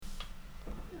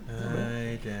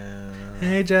Jess.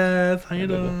 Hey, Jess. How you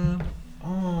doing?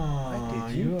 Oh,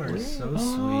 you are so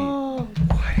sweet.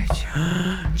 Why did you?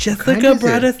 Jessica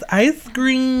brought us ice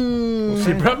cream.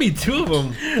 She brought me 2 of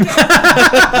them.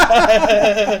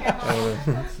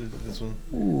 This one.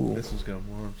 Ooh. This one's got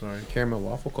more. I'm sorry. Caramel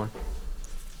waffle corn.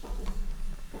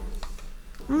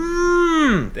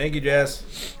 Thank you,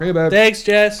 Jess. Hey, babe. Thanks,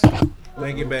 Jess.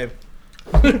 Thank you, babe.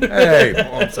 Hey.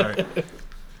 Oh, I'm sorry.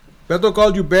 Beto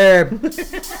called you babe.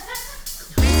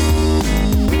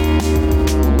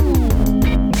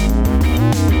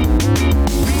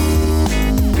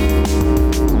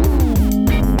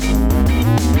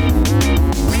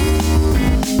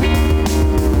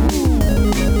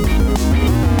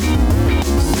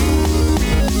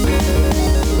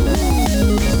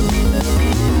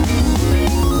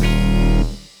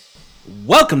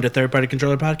 Welcome to Third Party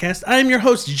Controller Podcast. I'm your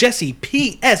host, Jesse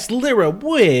P.S. Lira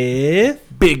with...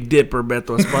 Big Dipper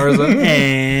Beto Esparza.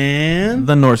 And...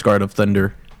 The Norse Guard of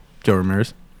Thunder, Joe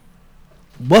Ramirez.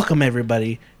 Welcome,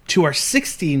 everybody, to our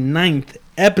 69th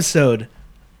episode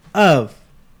of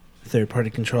Third Party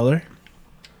Controller.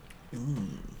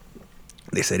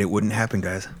 They said it wouldn't happen,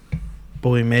 guys. But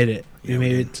we made it. Yeah, we we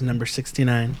made did. it to number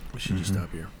 69. We should just stop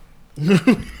here.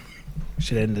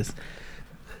 Should end this.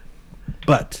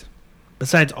 But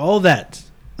besides all that,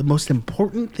 the most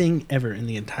important thing ever in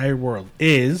the entire world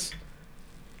is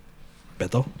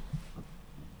Beto.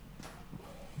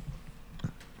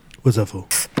 What's up, fool?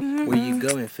 Where you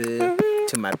going, fool?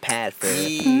 To my pad,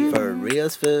 fool. For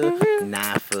reals, fool?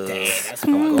 Nah, fool.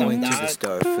 I'm going to the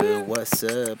store, fool. What's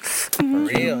up? I'm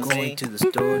going to the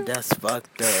store, that's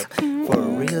fucked up. For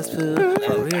reals, fool?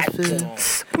 For reals, fool?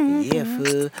 Yeah,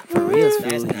 fool. For reals,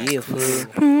 fool? Yeah, fool.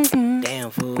 Damn,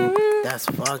 fool. That's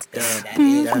fucked up.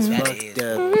 That's fucked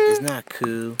up. It's not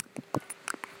cool.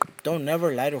 Don't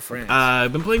never lie to friends.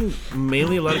 I've been playing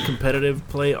mainly a lot of competitive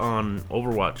play on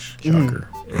Overwatch. Shocker.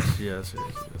 Yeah, seriously.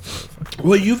 It's fucking...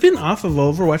 Well, you've been off of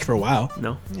Overwatch for a while.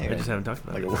 No, Yeah. I just haven't talked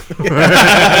about it.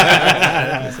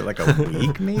 Is it like a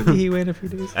week, maybe? He waited a few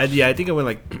days? Yeah, I think I went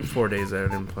like 4 days I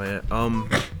didn't play it.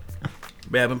 But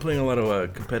yeah, I've been playing a lot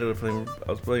of competitive playing.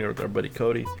 I was playing with our buddy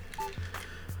Cody.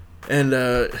 And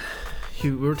we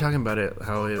were talking about it,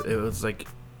 how it was like,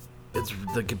 it's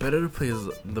the competitive plays,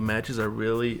 the matches are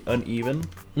really uneven.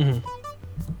 Mm-hmm.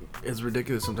 It's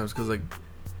ridiculous sometimes because like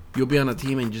you'll be on a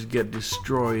team and just get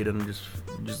destroyed and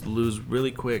just lose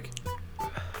really quick,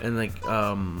 and like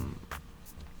and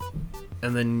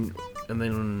then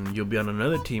you'll be on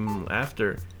another team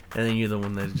after, and then you're the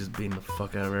one that's just beating the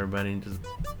fuck out of everybody and just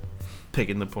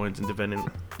taking the points and defending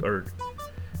the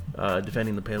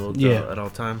payload at all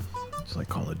time. It's like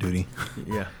Call of Duty.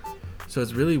 Yeah. So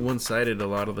it's really one-sided a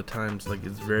lot of the times. Like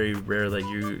it's very rare that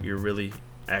you're really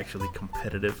actually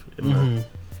competitive in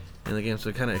the game. So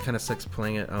it kind of sucks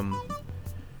playing it.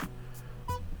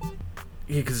 Yeah,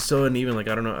 because it's so uneven. Like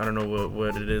I don't know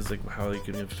what it is. Like how you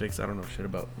can fix. I don't know shit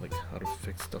about like how to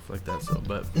fix stuff like that. So,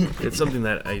 but it's something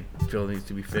that I feel needs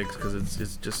to be fixed because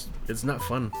it's not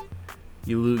fun.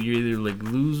 You either like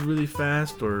lose really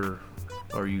fast or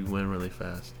you win really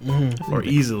fast or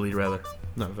easily rather.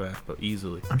 Not fast, but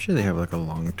easily. I'm sure they have like a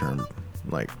long-term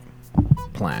like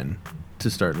plan to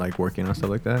start like working on stuff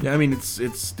like that. Yeah, I mean it's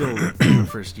still the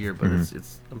first year, but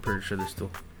it's I'm pretty sure they're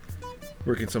still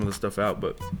working some of the stuff out.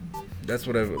 But that's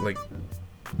what I've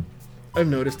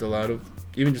noticed a lot of,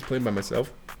 even just playing by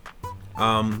myself.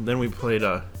 Then we played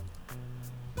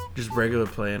just regular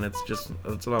play, and it's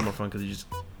a lot more fun because you just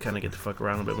kind of get to fuck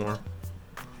around a bit more.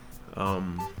 I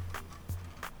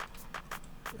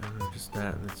don't know, just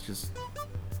that.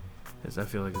 I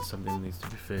feel like it's something that needs to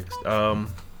be fixed. Yeah,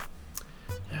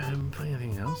 I haven't played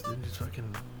anything else, dude. Just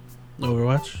fucking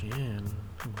Overwatch? yeah, and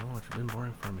Overwatch has been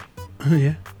boring for me. Oh,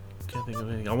 yeah. Can't think of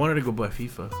anything. I wanted to go buy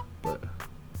FIFA, but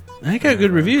I got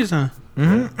good reviews, huh?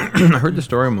 I heard the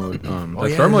story mode. The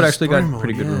story mode actually got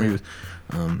pretty good yeah. reviews.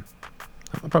 I'm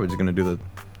probably just gonna do the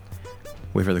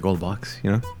wait for the gold box,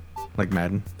 you know, like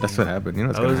Madden. That's what happened. You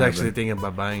know, it's I was gonna actually happen. thinking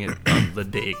about buying it the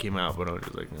day it came out, but I was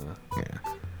just like, Yeah,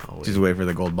 I'll wait. just wait for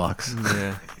the gold box.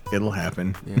 Yeah, It'll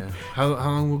happen. yeah. How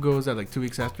long ago was that? Like 2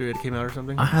 weeks after it came out or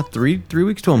something? I had three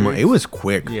weeks to a month. It was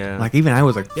quick. Yeah. Like even I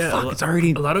was like, Yeah, fuck, it's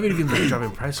already. A lot of video games are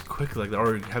dropping price quick, like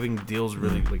or having deals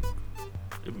really like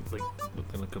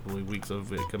within a couple of weeks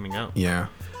of it coming out. Yeah.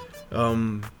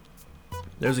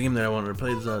 There's a game that I wanted to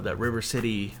play. Is that River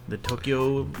City, the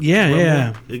Tokyo. Yeah, level.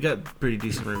 yeah. It got pretty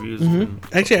decent reviews.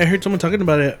 Actually, I heard someone talking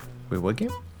about it. Wait, what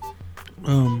game?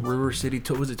 River City,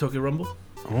 was it Tokyo Rumble?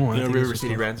 Oh, I You know, think River this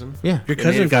City was- Ransom. Yeah, Your They made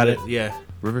cousin for got the- it. Yeah.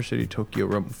 River City Tokyo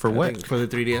Rumble for I what? think for the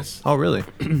 3DS. Oh, really?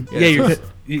 Yeah,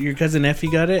 your cousin Effie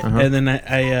got it, Uh-huh. and then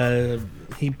I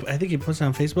think he posted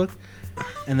on Facebook,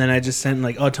 and then I just sent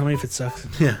like, oh, tell me if it sucks,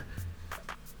 Yeah.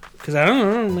 because I don't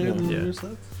know, maybe Yeah. it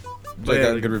sucks. Like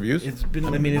Yeah, got good reviews. It's been.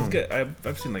 I don't mean, it's know. good.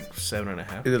 I've seen like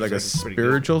 7.5. Is it like a It's pretty good.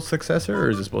 spiritual successor, or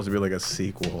is it supposed to be like a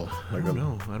sequel? I Like don't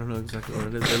know. I don't know exactly what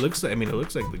it is. It looks like. I mean, it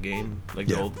looks like the game, like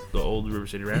Yeah. the old River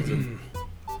City Ransom.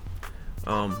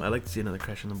 I'd like to see another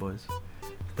Crash and the Boys.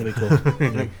 That'd be cool.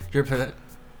 You ever play that?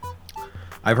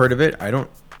 I've heard of it.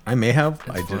 I may have. It's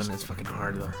I fun. just. It's fucking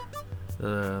hard though.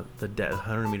 The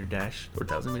 100-meter dash or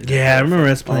 1,000-meter. Yeah, I remember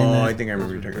us playing Oh, that. I think I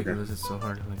remember you It's talking about. ridiculous. It's so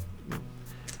hard. Like,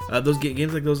 those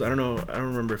games like those. I don't know. I don't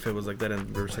remember if it was like that in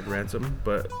River City Ransom,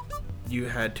 but you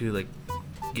had to like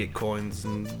get coins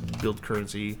and build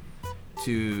currency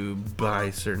to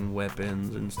buy certain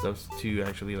weapons and stuff to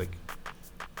actually like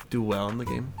do well in the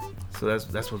game. So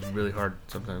that's what's really hard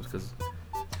sometimes because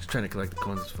just trying to collect the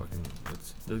coins is fucking.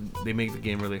 They make the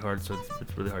game really hard, so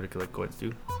it's really hard to collect coins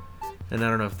too. And I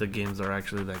don't know if the games are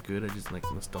actually that good. I just like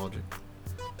nostalgic,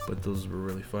 but those were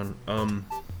really fun.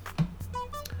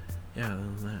 Yeah, other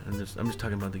than that, I'm just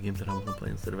talking about the games that I want to play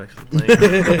instead of actually playing.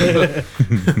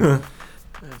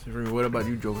 What about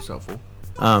you, Joe Salfo?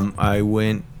 I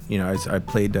went. You know, I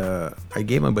played. I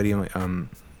gave my buddy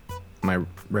my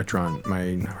Retron,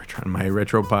 my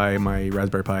RetroPie, my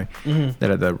Raspberry Pi that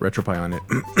had the RetroPie on it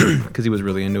because he was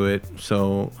really into it.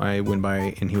 So I went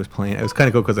by and he was playing. It was kind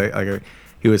of cool because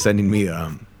he was sending me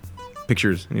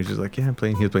pictures and he was just like, yeah, I'm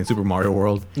playing. He was playing Super Mario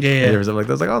World. Yeah, And yeah. there was stuff like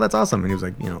that. I was like, oh, that's awesome. And he was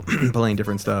like, you know, playing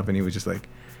different stuff. And he was just like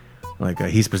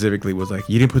he specifically was like,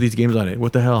 you didn't put these games on it.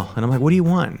 What the hell? And I'm like, what do you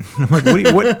want? And I'm like,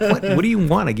 what do you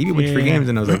want? I gave you a bunch of free Yeah. games.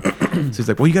 And I was like, so he's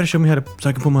like, well, you got to show me how to, so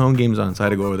I can put my own games on. So I had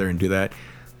to go over there and do that.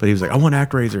 But he was like, I want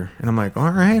ActRaiser. And I'm like,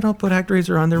 all right, I'll put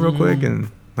ActRaiser on there real quick.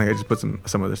 And like, I just put some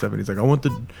other stuff. And he's like, I want the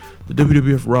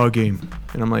WWF Raw game.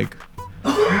 And I'm like,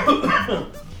 are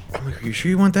you sure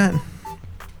you want that?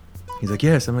 He's like,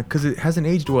 yes. I'm like, because it hasn't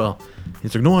aged well.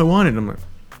 He's like, no, I want it. And I'm like,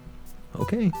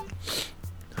 okay,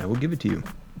 I will give it to you.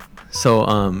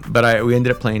 So, but we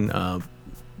ended up playing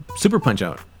Super Punch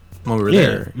Out when we were Yeah.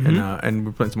 there. And we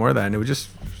were playing some more of that. And it was just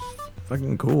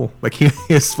fucking cool. Like,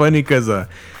 it's funny because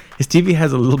his TV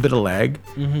has a little bit of lag.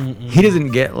 He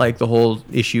doesn't get like the whole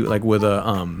issue like with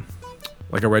a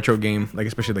like a retro game, like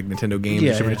especially like Nintendo games,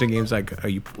 Yeah, Super yeah. Nintendo games. Like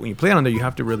when you play it on there, you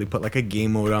have to really put like a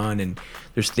game mode on, and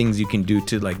there's things you can do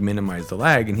to like minimize the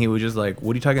lag. And he was just like,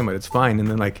 "What are you talking about? It's fine." And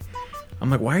then like, I'm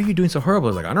like, "Why are you doing so horrible?" I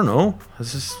was like, "I don't know.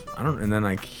 I don't." And then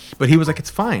like, but he was like, "It's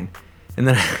fine." And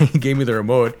then he gave me the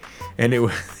remote, and it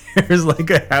was. There's like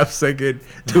a half second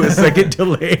to a second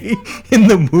delay in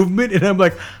the movement, and I'm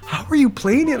like, "How are you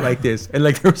playing it like this?" And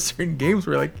like there were certain games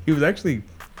where like he was actually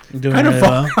Doing kind of really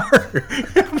well. far.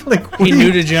 I'm like, what He are knew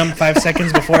you- to jump 5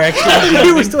 seconds before actually.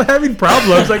 he was still having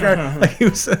problems. Like he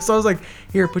was, so I was like,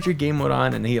 "Here, put your game mode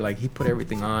on," and he put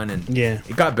everything on, and Yeah.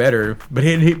 it got better. But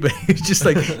he's just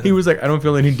like he was like, "I don't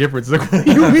feel any difference." Like, what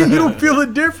do you mean you don't feel a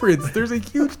difference? There's a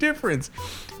huge difference.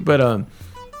 But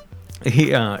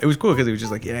it was cool because he was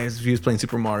just like, yeah, he was playing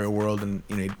Super Mario World, and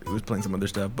you know he was playing some other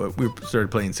stuff. But we started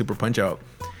playing Super Punch Out,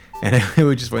 and it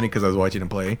was just funny because I was watching him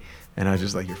play, and I was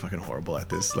just like, you're fucking horrible at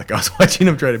this. Like I was watching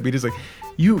him try to beat. He's like,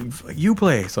 you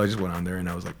play. So I just went on there, and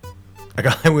I was like,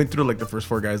 I went through like the first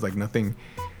 4 guys, like nothing.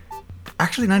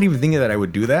 Actually, not even thinking that I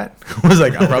would do that. I was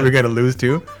like, I'm probably gonna lose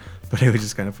too. But it was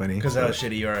just kind of funny. Because how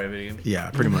shitty you are at video games.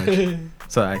 Yeah, pretty much.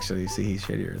 So actually, see, he's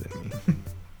shittier than me.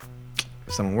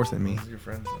 Someone worse than me. He's your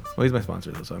friend. So. Well, he's my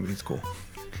sponsor though, so I mean he's cool.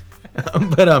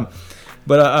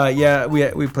 but yeah,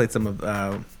 we played some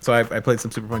of. So I played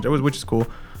some Super Punch, which is cool.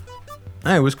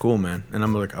 It was cool, man. And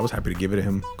I'm like, I was happy to give it to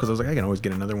him because I was like, I can always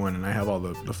get another one, and I have all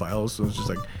the files, so it's just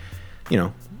like, you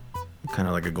know, kind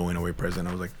of like a going away present.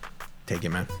 I was like, take it,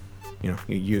 man. You know,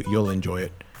 you'll enjoy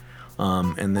it.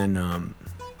 And then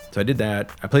so I did that.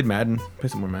 I played Madden.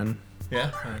 Played some more Madden.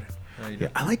 Yeah. How you Yeah,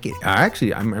 doing? I like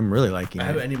it. I'm really liking I it.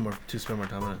 haven't any more to spend more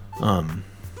time on it.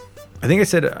 I think I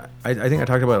said I think I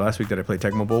talked about it last week that I played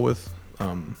Tecmo Bowl with.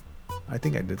 I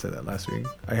think I did say that last week.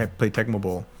 I had played Tecmo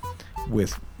Bowl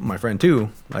with my friend too.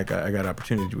 Like I got an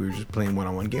opportunity. We were just playing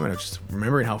one-on-one game, and I was just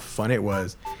remembering how fun it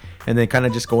was, and then kind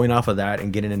of just going off of that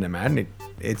and getting into Madden.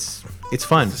 It's fun. It's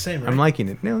the same, right? I'm liking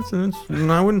it. No,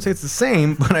 no, I wouldn't say it's the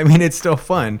same, but I mean it's still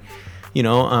fun. You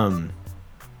know,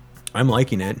 I'm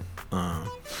liking it.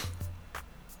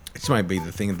 It might be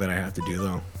the thing that I have to do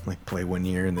though, like play 1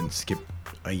 year and then skip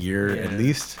a year at Yeah.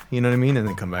 least. You know what I mean? And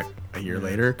then come back a year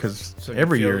later because So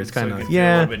every you feel- year it's so kind you of can feel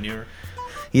a little bit newer.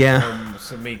 yeah.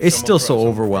 So make It's some still more so some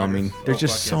overwhelming. progress. There's Oh,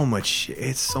 just fuck so yeah. much.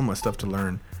 It's so much stuff to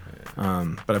learn.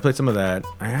 But I played some of that.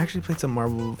 I actually played some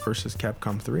Marvel vs.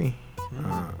 Capcom 3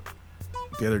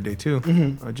 the other day too.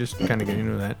 Mm-hmm. I just kind of getting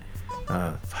into that.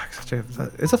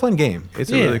 It's a fun game.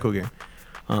 It's a Yeah. really cool game.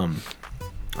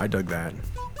 I dug that.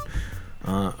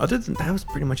 Other than that was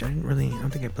pretty much. I don't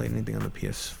think I played anything on the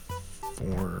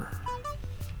PS4.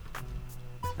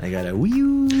 I got a Wii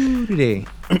U today.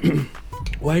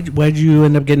 Why'd you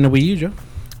end up getting a Wii U, Joe?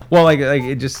 Well, like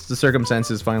it just the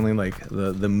circumstances finally, like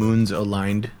the moons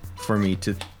aligned for me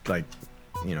to like,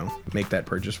 make that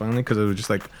purchase finally, because it was just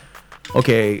like,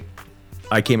 okay,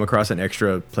 I came across an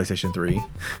extra PlayStation 3,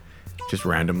 just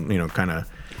random, kind of.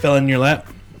 Fell in your lap.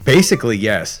 Basically,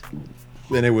 yes.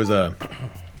 Then it was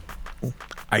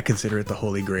I consider it the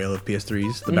holy grail of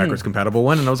PS3s, the backwards compatible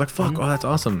one, and I was like, fuck, oh, that's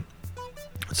awesome.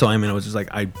 So I was just like,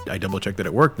 I double checked that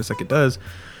it worked just like it does,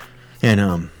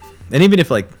 and even if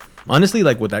like. Honestly,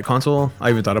 like with that console,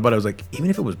 I even thought about it. I was like, even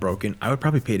if it was broken, I would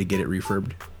probably pay to get it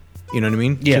refurbed. You know what I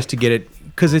mean? Yeah. Just to get it,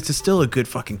 because it's still a good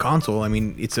fucking console. I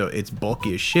mean, it's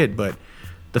bulky as shit, but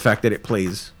the fact that it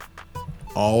plays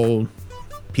all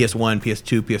PS1,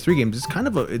 PS2, PS3 games is kind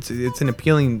of it's an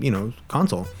appealing,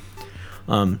 console.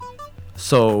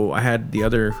 So I had the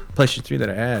other PlayStation 3 that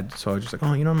I had, so I was just like, oh,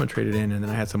 I'm gonna trade it in, and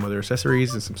then I had some other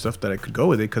accessories and some stuff that I could go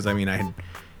with it, because I had,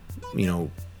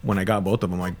 when I got both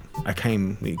of them, like it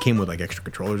came with like extra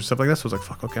controllers and stuff like that. So I was like,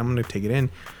 fuck, okay, I'm gonna take it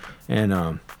in, and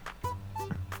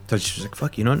so she was like,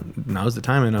 fuck, now's the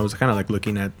time. And I was kind of like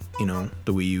looking at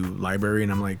the Wii U library,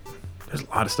 and I'm like, there's a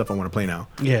lot of stuff I want to play now.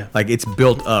 Yeah. Like it's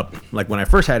built up. Like when I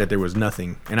first had it, there was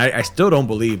nothing, and I still don't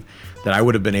believe that I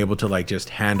would have been able to like just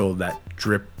handle that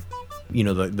drip,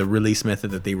 the release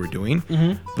method that they were doing.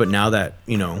 Mm-hmm. But now that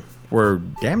we're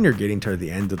damn near getting toward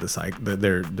the end of the cycle,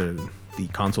 the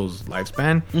console's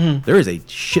lifespan, there is a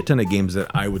shit ton of games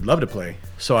that I would love to play.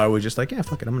 So I was just like, yeah,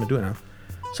 fuck it, I'm gonna do it now.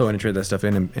 So I went and traded that stuff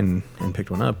in and picked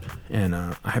one up, and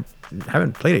I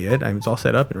haven't played it yet. It's all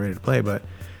set up and ready to play, but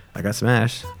I got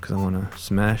Smash because I want to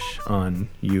smash on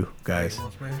you guys.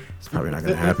 It's probably not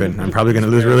gonna happen. I'm probably gonna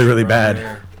lose really, really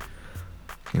bad.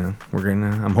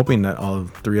 I'm hoping that all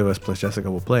three of us plus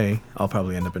Jessica will play. I'll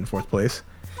probably end up in 4th place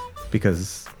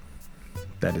because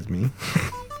that is me.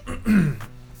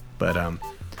 But I'm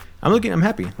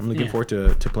happy. I'm looking forward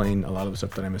to playing a lot of the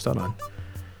stuff that I missed out on.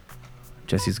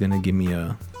 Jesse's gonna give me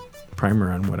a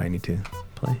primer on what I need to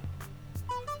play.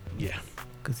 Yeah.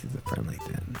 Because he's a friend like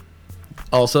that.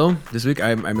 Also, this week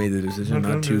I made the decision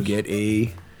not to get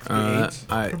a. Since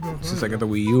I got the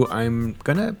Wii U, I'm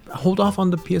gonna hold off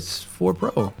on the PS4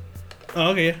 Pro.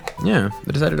 Oh, okay. Yeah,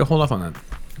 I decided to hold off on that.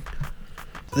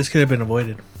 This could have been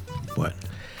avoided What?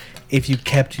 if you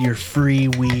kept your free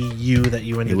Wii U that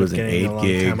you ended It was up an getting a 8 long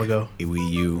gig time ago.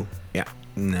 Wii U. Yeah.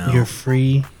 No. Your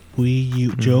free Wii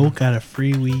U. Joe got a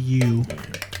free Wii U. It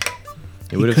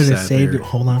He would could have have saved it. there.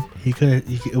 Hold on.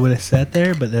 It would have sat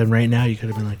there, but then right now you could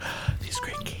have been like, oh, these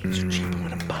great games are cheap. I'm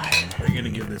gonna buy them. Are you gonna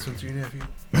give this one to your nephew?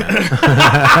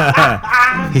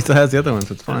 He still has the other one,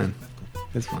 so it's fine.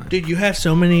 It's fine. Dude, you have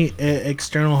so many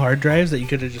external hard drives that you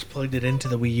could have just plugged it into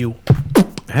the Wii U.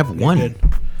 I have one. good.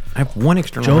 I have one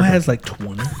external. Joe hard drive. has like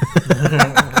 20.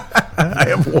 I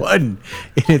have one,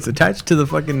 and it's attached to the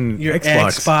fucking Your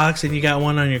Xbox, and you got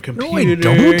one on your I computer.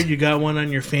 don't. You got one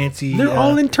on your fancy. They're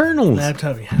all internals.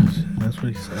 laptop. Yeah, that's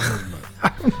what he said.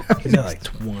 But he's got like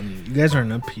 20. You guys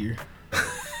aren't up here.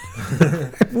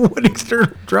 One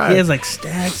external drive. He has like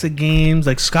stacks of games.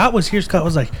 Like Scott was here. Scott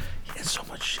was like, he has so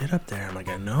much shit up there. I'm like,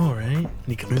 I know, right? And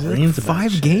he There's complains like about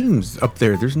 5 shit. games up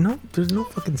there. There's no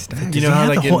fucking stack. Does You know he how, have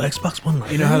like, the whole in- Xbox One?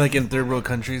 You know how like in third world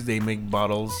countries they make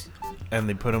bottles and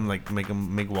they put them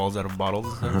make walls out of bottles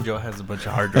and stuff? Joe has a bunch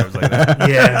of hard drives like that.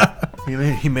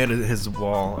 Yeah. He made his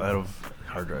wall out of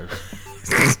hard drives.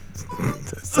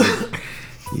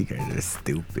 You guys are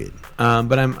stupid.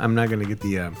 But I'm not gonna get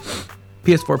the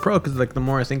PS4 Pro because like the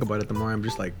more I think about it, the more I'm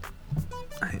just like,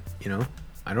 I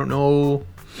don't know.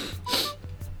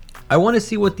 I want to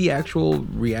see what the actual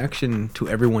reaction to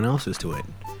everyone else is to it.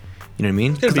 You know what I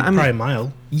mean? It's gonna be 'Cause probably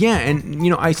mild. Yeah, and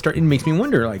it makes me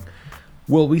wonder, like,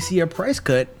 will we see a price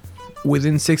cut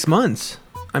within 6 months?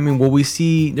 I mean, will we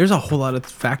see? There's a whole lot of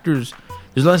factors.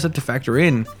 There's a lot of stuff to factor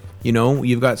in.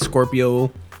 You've got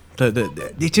Scorpio. I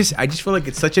just feel like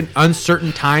it's such an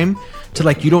uncertain time to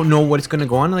like you don't know what it's gonna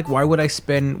go on. Like, why would I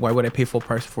pay full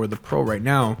price for the Pro right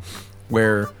now,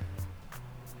 where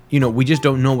we just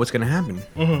don't know what's gonna happen.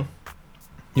 Mm-hmm.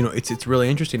 It's really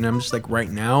interesting. And I'm just like right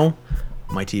now,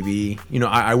 my TV.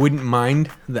 I wouldn't mind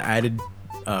the added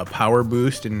power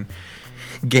boost and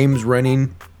games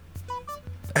running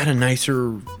at a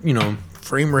nicer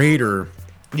frame rate or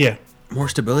Yeah. more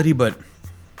stability, but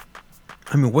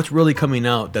I mean, what's really coming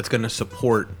out that's going to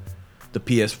support the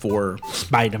PS4.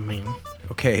 Spider-Man.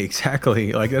 Okay,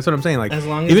 exactly. Like that's what I'm saying. Like As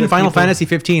long as even the Final people- Fantasy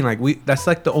 15, like that's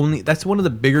like that's one of the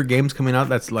bigger games coming out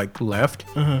that's like left,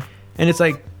 and it's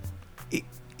like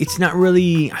it's not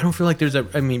really. I don't feel like there's a.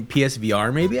 I mean,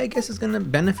 PSVR maybe I guess is gonna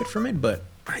benefit from it, but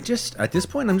I just at this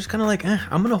point I'm just kind of like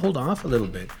I'm gonna hold off a little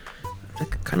bit.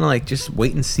 Kind of like just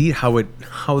wait and see how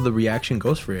the reaction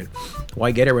goes for it. Why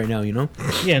get it right now, you know?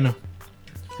 Yeah, no.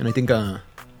 And I think I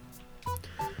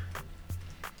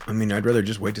mean I'd rather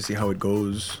just wait to see how it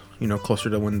goes, you know, closer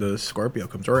to when the Scorpio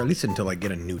comes, or at least until I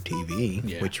get a new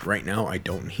TV, which right now I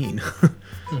don't need.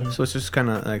 So it's just kind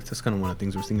of like that's kind of one of the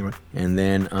things I was thinking about. And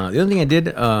then the other thing I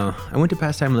did, I went to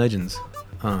Pastime Legends,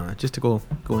 just to go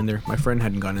in there. My friend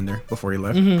hadn't gone in there before he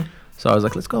left. So I was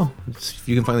like, let's go. Let's see if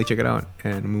you can finally check it out.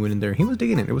 And we went in there. He was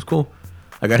digging it. It was cool.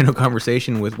 I got into a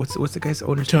conversation with what's the guy's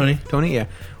owner's Tony. name? Tony, yeah.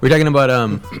 We were talking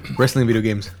about wrestling video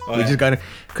games. We just got it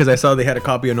because I saw they had a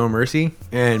copy of No Mercy,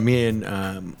 and me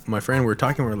and my friend were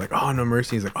talking. We were like, oh, No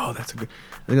Mercy. He's like, oh, that's a good.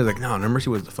 I think I was like, no, No Mercy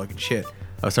was the fucking shit.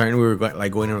 I was starting. We were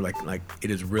like going over like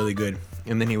it is really good.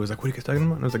 And then he was like, what are you guys talking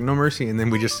about? And I was like, No Mercy. And then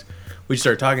we just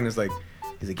started talking. It's like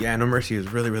he's like, yeah, No Mercy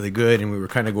is really really good. And we were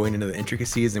kind of going into the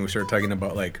intricacies, and we started talking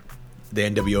about like the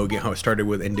NWO game, how it started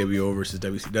with NWO versus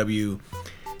WCW,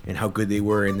 and how good they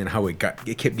were, and then how it kept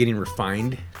getting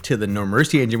refined to the No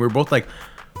Mercy engine. We were both like,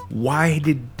 why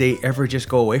did they ever just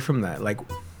go away from that? Like,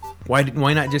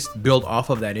 why not just build off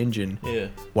of that engine? Yeah.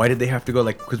 Why did they have to go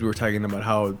like? Because we were talking about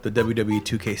how the WWE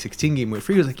 2K16 game went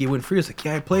free. He was like, you went free. I was like,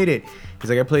 yeah, I played it. He's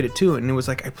like, I played it too, and it was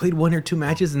like I played 1 or 2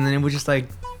 matches, and then it was just like,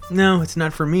 no, it's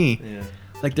not for me. Yeah.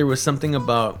 Like there was something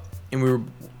about, and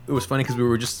it was funny because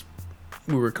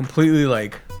we were completely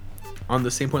like on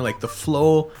the same point. Like the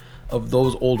flow of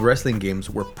those old wrestling games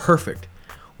were perfect.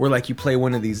 Where like you play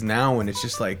one of these now and it's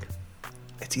just like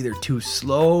it's either too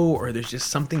slow or there's just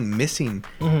something missing.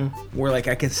 Where like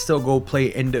I can still go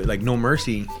play like No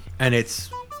Mercy and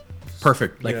it's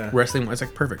perfect. Like wrestling was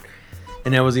like perfect.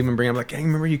 And I was even bringing up like, I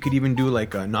remember you could even do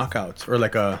like knockouts or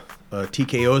like a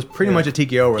TKOs, pretty much a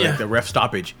TKO or like the ref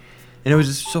stoppage, and it was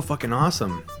just so fucking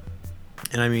awesome.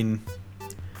 And I mean,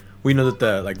 we know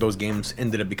that like those games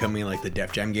ended up becoming like the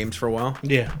Def Jam games for a while.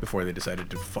 Yeah. Before they decided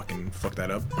to fucking fuck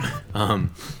that up.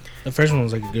 The first one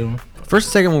was like a good one. First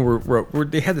and second one were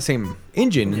they had the same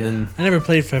engine. Yeah. And I never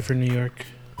played Fight for New York.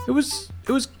 It was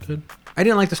good. I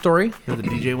didn't like the story. The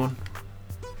DJ one.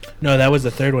 No, that was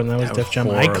the third one. That was Def Jam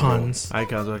Icons.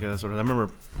 Icons. Okay, that's what I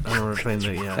remember playing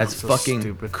that. Yeah. That's so fucking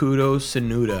stupid. Kudo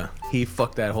Tsunoda. He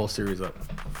fucked that whole series up.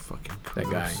 Fucking that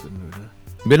guy. Tsunoda.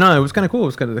 But no, it was kind of cool. It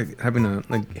was kind of like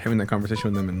having that conversation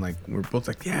with them, and like we're both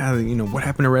like, yeah, you know, what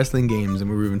happened to wrestling games? And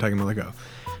we were even talking about like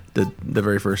the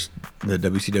very first the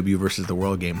WCW versus the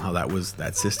World game, how that was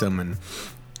that system, and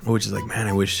which is like, man,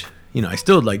 I wish, you know, I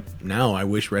still like now. I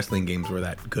wish wrestling games were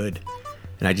that good,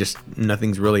 and I just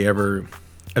nothing's really ever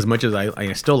as much as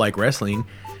I still like wrestling,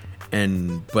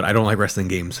 but I don't like wrestling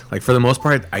games. Like for the most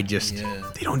part, I just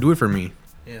they don't do it for me.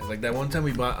 Yeah, like that one time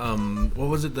we bought what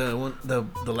was it, the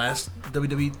last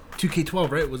WWE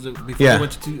 2K12, right? Was it before we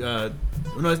went to no,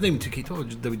 it's not even 2K12,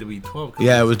 just WWE 12.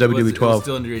 Yeah, it was WWE 12. It was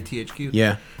still under your THQ.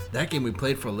 Yeah, that game we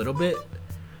played for a little bit.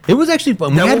 It was actually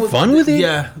fun. We had fun with it.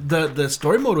 Yeah, the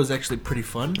story mode was actually pretty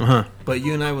fun. But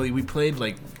you and I, we played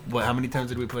like what? How many times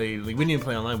did we play? Like we didn't even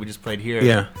play online. We just played here.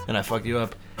 Yeah, and I fucked you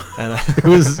up. And it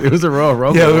was a Royal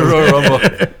Rumble. Yeah, it was a Royal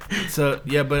Rumble. So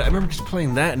yeah, but I remember just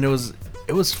playing that, and it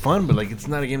was fun, but like it's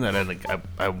not a game that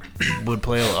I would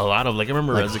play a lot of. Like I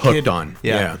remember like as a kid,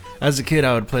 as a kid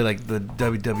I would play like the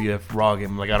WWF Raw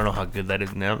game. Like I don't know how good that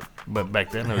is now, but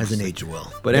back then it hasn't aged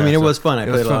well. But I mean, it was fun. I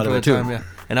played a lot of it too. Yeah,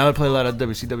 and I would play a lot of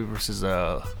WCW versus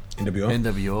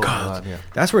NWO. God,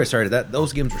 that's where it started.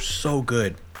 Those games were so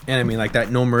good, and I mean, like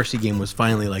that No Mercy game was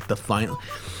finally like the final.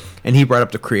 And he brought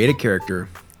up the creative character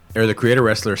or the creator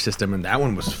wrestler system, and that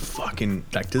one was fucking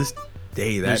like to this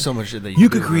day that there's so much shit that you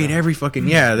could create every fucking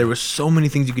there was so many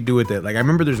things you could do with it. Like I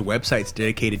remember there's websites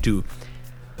dedicated to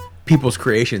people's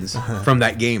creations from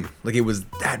that game. Like it was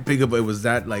that big of it was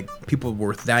that like people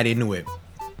were that into it.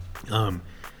 So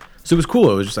it was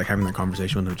cool. It was just like having that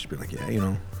conversation with him, just be like, yeah, you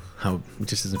know, how it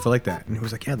just doesn't feel like that. And he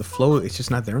was like, yeah, the flow, it's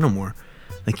just not there no more.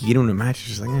 Like you get into a match,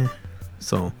 it's just like,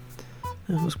 So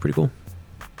it was pretty cool.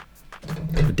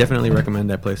 I definitely recommend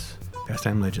that place.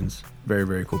 Pastime Legends. Very,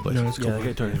 very cool place. No, it's cool. Yeah,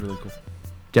 that Tony's really cool.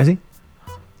 Jesse?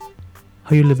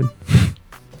 How you living?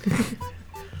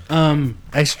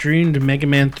 I streamed Mega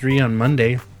Man 3 on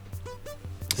Monday.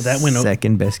 That went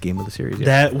second best game of the series.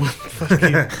 Yeah. That went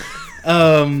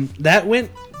that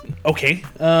went okay.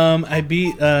 I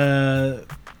beat the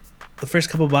first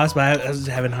couple bosses, but I was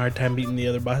having a hard time beating the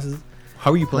other bosses.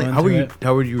 How were you playing? How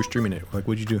were you streaming it? Like,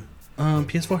 what'd you do?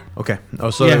 PS4. Okay. Oh,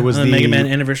 so yeah, it was the Mega Man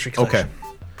Anniversary Collection. Okay.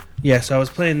 Yeah, so I was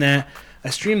playing that. I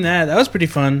streamed that. That was pretty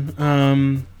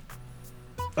fun.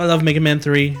 I love Mega Man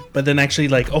 3, but then actually,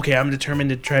 like, okay, I'm determined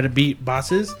to try to beat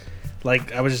bosses.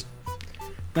 Like, I was just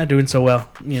not doing so well,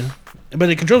 you know. But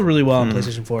it controls really well on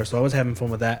PlayStation 4, so I was having fun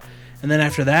with that. And then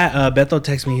after that, Beto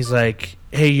texted me. He's like,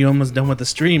 hey, you almost done with the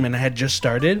stream? And I had just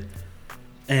started.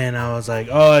 And I was like,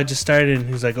 oh, I just started. And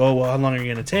he's like, oh, well, how long are you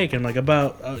going to take? And I'm like,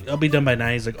 I'll be done by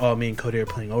 9. He's like, oh, me and Cody are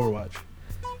playing Overwatch.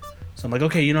 So I'm like,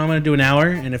 okay, I'm going to do an hour.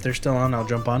 And if they're still on, I'll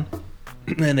jump on.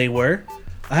 And they were.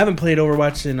 I haven't played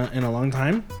Overwatch in a long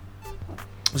time.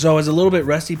 So I was a little bit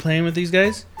rusty playing with these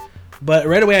guys. But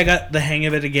right away, I got the hang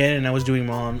of it again, and I was doing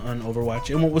well on Overwatch.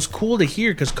 And what was cool to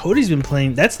hear, because Cody's been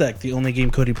playing, that's like the only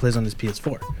game Cody plays on his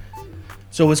PS4.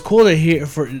 So it was cool to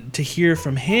hear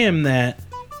from him that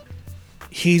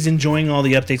he's enjoying all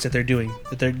the updates that they're doing.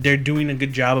 That they're doing a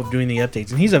good job of doing the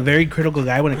updates. And he's a very critical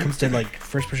guy when it comes to like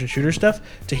first-person shooter stuff.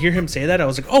 To hear him say that, I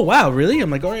was like, oh wow, really? I'm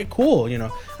like, all right, cool.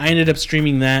 I ended up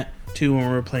streaming that too when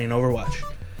we were playing Overwatch,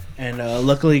 and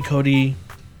luckily Cody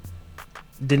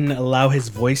didn't allow his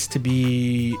voice to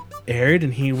be aired,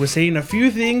 and he was saying a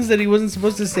few things that he wasn't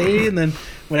supposed to say. And then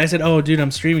when I said, oh dude, I'm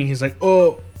streaming, he's like,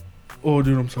 oh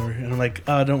dude, I'm sorry. And I'm like,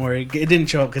 oh, don't worry, it didn't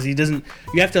show up because he doesn't.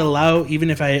 You have to allow, even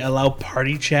if I allow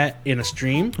party chat in a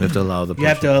stream, You have to allow the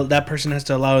person. that person has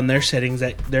to allow in their settings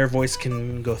that their voice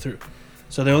can go through.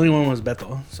 So the only one was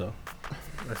Beto. So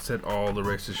I said all the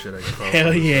racist shit I could probably.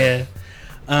 hell yeah.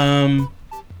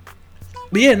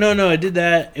 But yeah, no, I did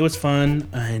that. It was fun.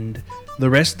 And the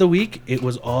rest of the week, it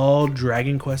was all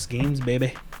Dragon Quest games,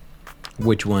 baby.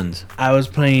 Which ones? I was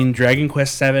playing Dragon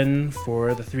Quest 7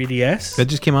 for the 3DS. That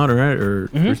just came out, right? Or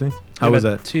Thursday? How was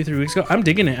that? 2-3 weeks ago. I'm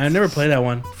digging it. I never played that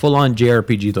one. Full on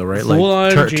JRPG though, right? Full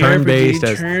on JRPG, turn-based.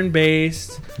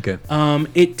 Turn-based. Okay.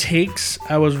 It takes.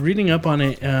 I was reading up on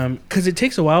it because it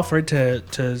takes a while for it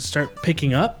to start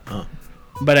picking up. Oh.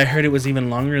 But I heard it was even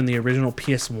longer in the original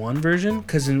PS1 version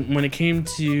because when it came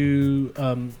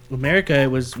to America,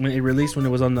 it was when it released when it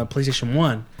was on the PlayStation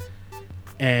 1,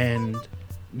 and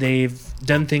they've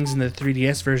done things in the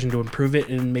 3DS version to improve it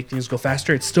and make things go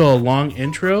faster. It's still a long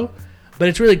intro, but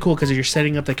it's really cool because you're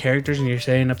setting up the characters and you're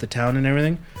setting up the town and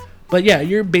everything. But yeah,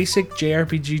 you're basic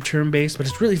JRPG turn-based, but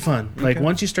it's really fun. Like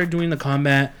once you start doing the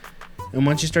combat and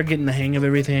once you start getting the hang of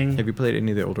everything. Have you played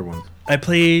any of the older ones? I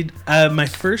played my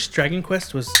first Dragon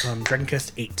Quest was Dragon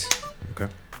Quest 8. Okay.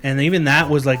 And even that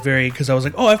was like very, because I was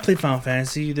like, oh, I've played Final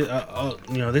Fantasy.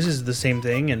 This is the same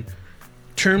thing. And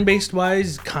turn-based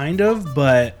wise, kind of,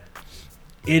 but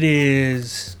it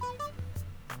is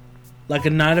like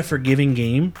not a forgiving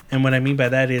game. And what I mean by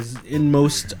that is in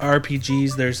most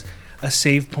RPGs, there's a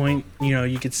save point.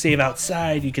 You could save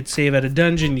outside, you could save at a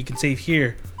dungeon, you can save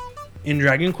here. In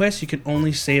Dragon Quest, you can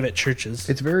only save at churches.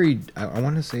 It's very, I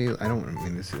want to say, I don't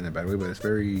mean this in a bad way, but it's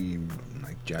very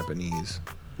like Japanese.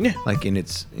 Yeah. Like in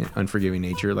its unforgiving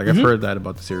nature. Like I've heard that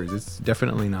about the series. It's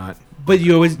definitely not. But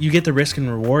you get the risk and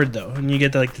reward though, and you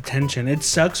get the tension. It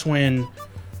sucks when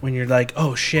you're like,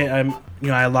 oh shit,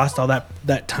 I lost all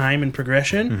that time and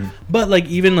progression. But like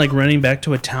even like running back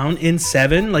to a town in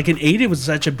 7, like in 8 it was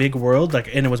such a big world, like,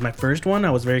 and it was my first one.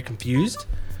 I was very confused.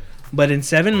 But in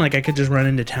 7, like I could just run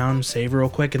into town, save real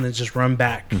quick, and then just run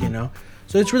back.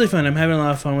 So it's really fun. I'm having a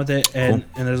lot of fun with it, and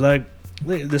there's like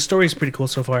the story's pretty cool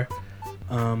so far.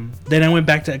 Then I went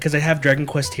back to, because I have Dragon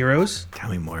Quest Heroes. Tell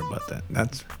me more about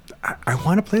that. I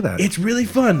want to play that. It's really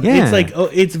fun. Yeah. It's like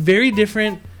it's very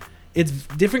different. It's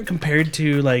different compared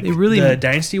to like the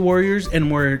Dynasty Warriors and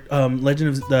more Legend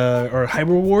of or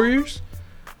Hyrule Warriors.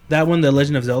 That one, the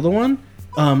Legend of Zelda one.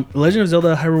 Legend of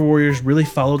Zelda Hyrule Warriors really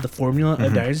followed the formula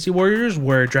of Dynasty Warriors,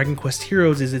 where Dragon Quest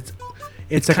Heroes is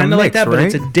it's kind of like that, right? But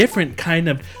it's a different kind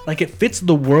of, like, it fits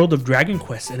the world of Dragon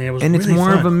Quest, and it was really it's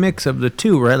more fun. of a mix of the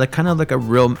two, right? Like kind of like a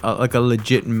real like a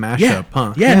legit mashup,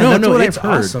 huh? Yeah, no, it's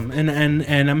awesome. And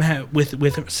I'm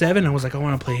with 7, I was like, I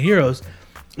want to play Heroes.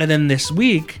 And then this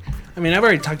week, I mean, I've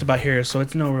already talked about Heroes, so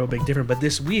it's no real big difference, but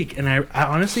this week, and I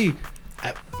honestly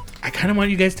I kind of want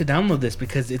you guys to download this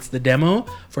because it's the demo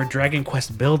for Dragon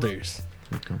Quest Builders.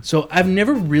 Okay. So I've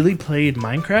never really played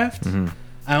Minecraft.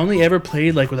 I only ever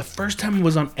played, like, the first time it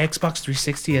was on Xbox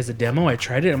 360 as a demo. I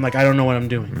tried it. I'm like, I don't know what I'm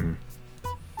doing.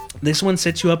 This one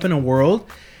sets you up in a world,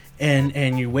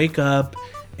 and you wake up,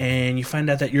 and you find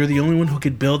out that you're the only one who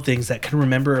could build things, that can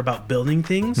remember about building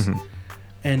things.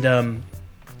 And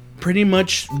pretty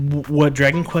much what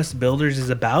Dragon Quest Builders is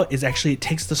about is actually, it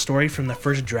takes the story from the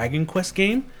first Dragon Quest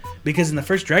game. Because in the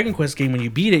first Dragon Quest game, when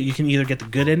you beat it, you can either get the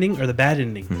good ending or the bad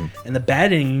ending. And the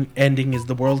bad ending is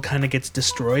the world kind of gets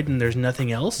destroyed and there's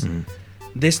nothing else.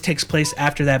 this takes place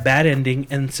after that bad ending,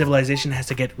 and civilization has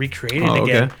to get recreated Oh,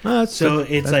 okay. again. Oh, So that's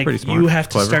it's pretty like smart. you have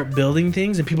to Clever. start building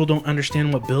things, and people don't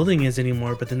understand what building is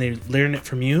anymore. But then they learn it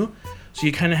from you, so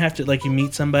you kind of have to like you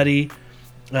meet somebody.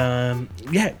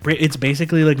 It's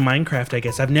basically like Minecraft, I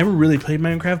guess. I've never really played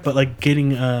Minecraft, but like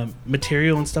getting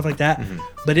material and stuff like that. Mm-hmm.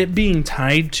 But it being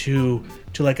tied to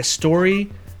like a story,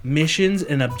 missions,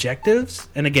 and objectives.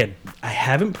 And again, I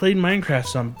haven't played Minecraft,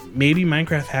 so maybe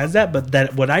Minecraft has that. But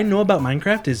that what I know about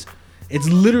Minecraft is it's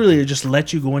literally just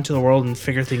let you go into the world and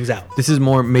figure things out. This is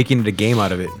more making it a game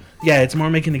out of it. Yeah, it's more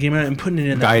making the game out and putting it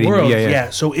in Guiding, that world. yeah.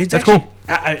 So it's That's actually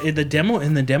cool.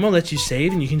 the demo lets you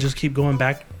save, and you can just keep going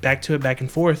back to it, back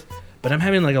and forth. But I'm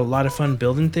having like a lot of fun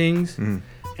building things, and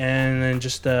then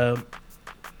just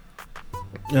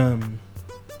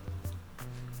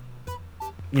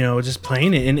just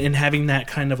playing it and having that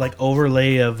kind of like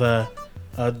overlay of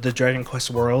the Dragon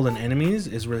Quest world and enemies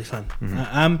is really fun.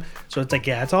 So it's like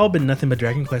it's all been nothing but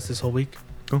Dragon Quest this whole week.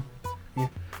 Cool. Yeah.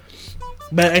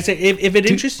 But I'd say if it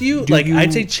interests you,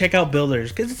 I'd say check out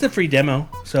Builders because it's a free demo,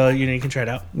 so you can try it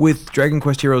out. With Dragon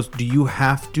Quest Heroes, do you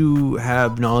have to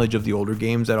have knowledge of the older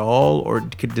games at all, or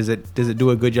does it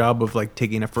do a good job of like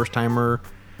taking a first timer,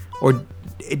 or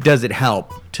does it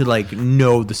help to like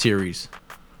know the series?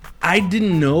 I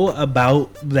didn't know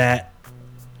about that.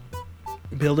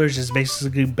 Builders is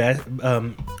basically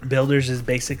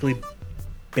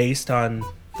based on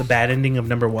the bad ending of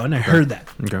number 1. I heard that.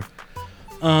 Okay.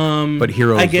 But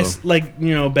Heroes, I guess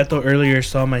Beto earlier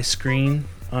saw my screen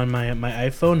on my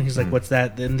iPhone. He's like, "What's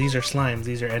that?" Then these are slimes.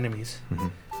 These are enemies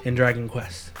in Dragon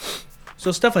Quest.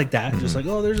 So stuff like that, just like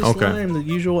there's a slime, the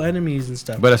usual enemies and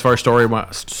stuff. But as far as story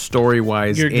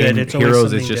wise, You're good. in It's always Heroes,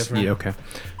 something it's just different. okay.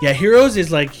 Yeah, Heroes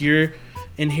is like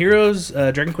in Heroes,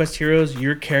 Dragon Quest Heroes,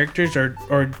 your characters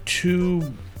are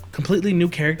 2 completely new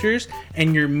characters,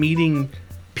 and you're meeting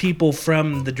people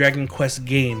from the Dragon Quest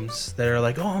games that are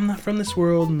like, I'm not from this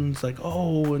world, and it's like,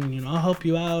 and I'll help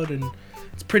you out, and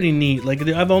it's pretty neat. Like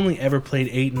I've only ever played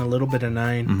 8 and a little bit of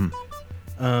 9,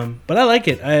 but I like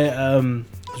it.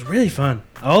 It was really fun.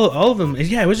 All of them.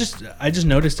 Yeah, it was just I just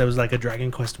noticed I was like a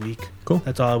Dragon Quest week. Cool.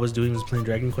 That's all I was doing was playing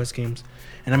Dragon Quest games,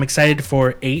 and I'm excited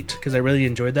for 8 because I really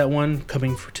enjoyed that one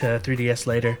coming to 3DS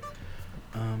later.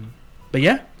 But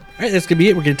yeah, all right, that's gonna be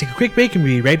it. We're gonna take a quick break and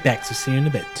we'll be right back. So see you in a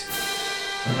bit.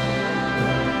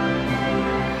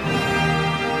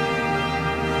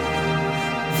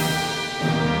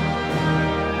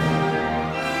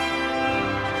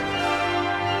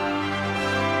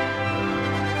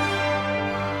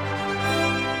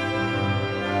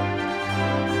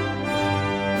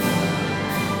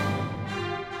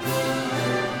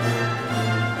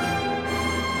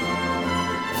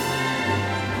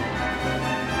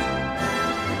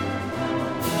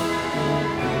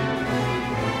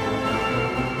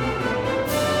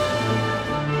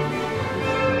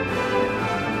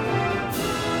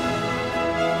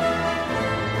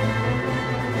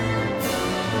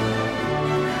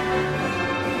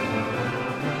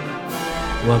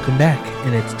 Welcome back,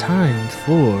 and it's time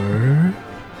for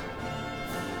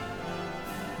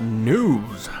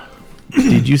News.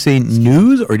 Did you say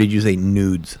news or did you say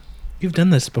nudes? You've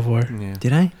done this before. Yeah.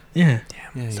 Did I? Yeah.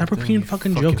 Yeah, Stop you've repeating done-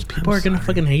 fucking you jokes. People are gonna I'm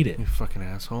fucking sorry. hate it. You fucking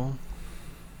asshole.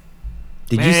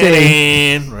 Did you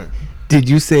say? Right. Did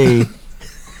you say?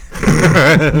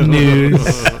 News.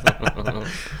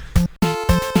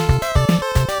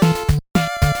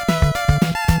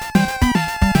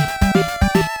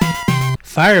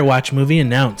 Firewatch movie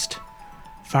announced.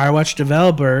 Firewatch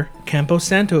developer Campo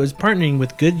Santo is partnering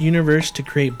with Good Universe to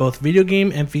create both video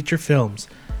game and feature films.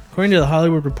 According to The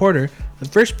Hollywood Reporter, the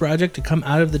first project to come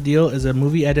out of the deal is a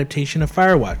movie adaptation of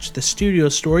Firewatch, the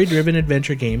studio's story-driven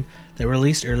adventure game that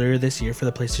released earlier this year for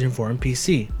the PlayStation 4 and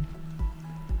PC.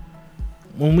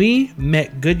 When we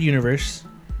met Good Universe,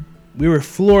 we were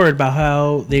floored by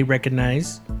how they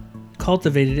recognized,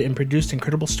 cultivated, and produced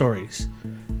incredible stories.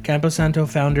 Camposanto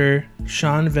founder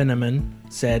Sean Veneman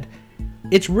said,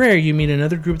 "It's rare you meet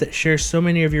another group that shares so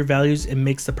many of your values and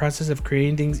makes the process of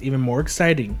creating things even more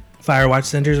exciting." Firewatch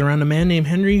centers around a man named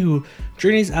Henry who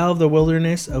journeys out of the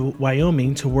wilderness of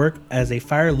Wyoming to work as a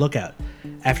fire lookout.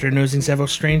 After noticing several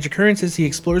strange occurrences, he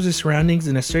explores his surroundings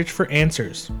in a search for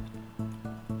answers,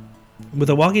 with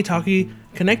a walkie-talkie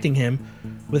connecting him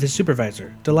with his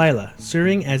supervisor, Delilah,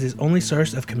 serving as his only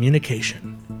source of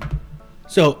communication.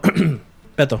 So,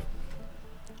 Beto,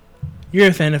 you're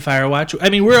a fan of Firewatch. I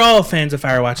mean, we're all fans of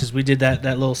Firewatches. We did that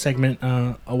little segment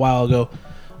a while ago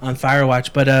on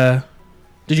Firewatch. But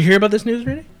did you hear about this news,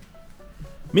 really?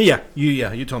 Me, yeah.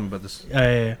 You told me about this.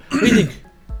 What do you think?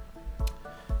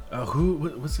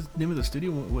 What's the name of the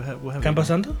studio? What have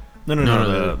Camposanto?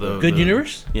 No. Good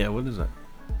Universe? Yeah, what is that?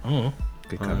 Oh.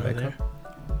 Good comeback. there.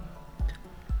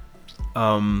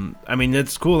 I mean,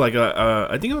 it's cool. Like,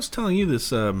 I think I was telling you this,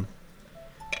 that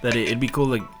it'd be cool.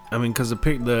 Like, I mean, because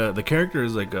the character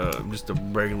is like just a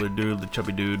regular dude, the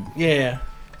chubby dude. Yeah.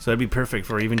 So that'd be perfect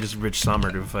for even just Rich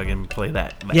Sommer to fucking play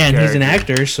that. Yeah, and he's an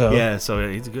character. actor, so. Yeah, so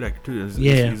he's a good actor too.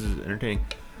 Yeah. He's entertaining.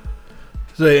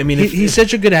 So I mean, He's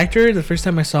such a good actor. The first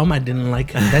time I saw him, I didn't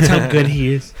like him. That's how good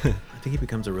he is. I think he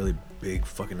becomes a really big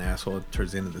fucking asshole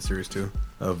towards the end of the series too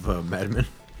of Mad Men.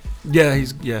 Yeah,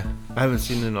 I haven't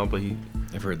seen it all, but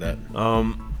I've heard that.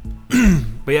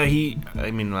 but yeah,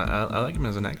 I mean, I like him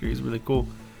as an actor. He's really cool.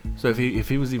 So if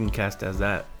he was even cast as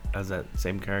that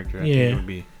same character, I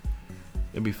think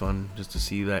it'd be fun just to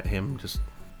see that him just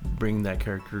bring that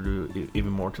character to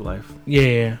even more to life.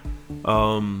 Yeah.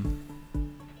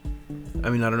 I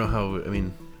mean, I don't know how. I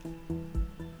mean,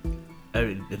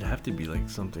 it'd have to be like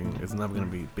something. It's not going to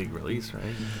be big release, right?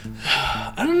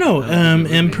 I don't know.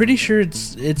 I'm pretty sure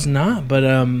it's not.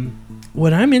 But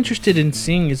what I'm interested in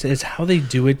seeing is how they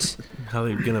do it. How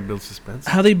they're going to build suspense.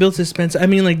 How they build suspense. I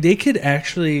mean, like, they could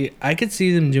actually... I could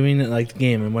see them doing it like the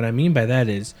game. And what I mean by that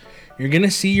is you're going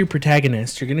to see your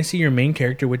protagonist. You're going to see your main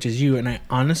character, which is you. And I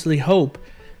honestly hope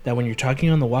that when you're talking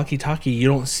on the walkie-talkie, you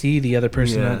don't see the other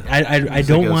person. Yeah. I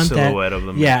don't want that. Silhouette of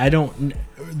them. Yeah, I don't...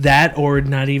 That or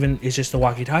not even... It's just the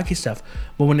walkie-talkie stuff.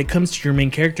 But when it comes to your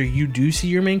main character, you do see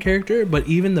your main character. But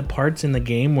even the parts in the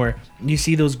game where you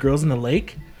see those girls in the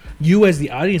lake, you as the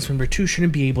audience member, too,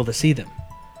 shouldn't be able to see them.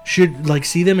 Should like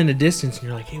see them in a distance, and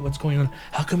you're like, "Hey, what's going on?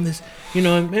 How come this?" You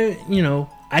know.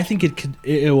 I think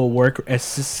it will work as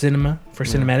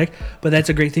cinematic, but that's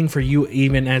a great thing for you,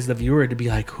 even as the viewer, to be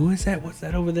like, "Who is that? What's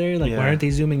that over there? Like, why aren't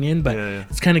they zooming in?" But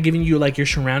it's kind of giving you like your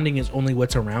surrounding is only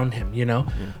what's around him, you know.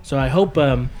 Yeah. So I hope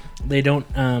they don't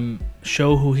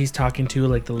show who he's talking to,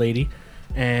 like the lady,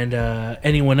 and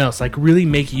anyone else. Like really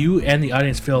make you and the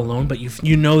audience feel alone, but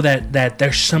you know that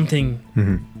there's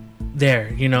something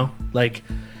there, you know, like.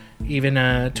 Even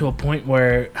to a point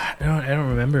where I don't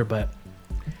remember, but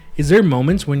is there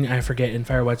moments when I forget in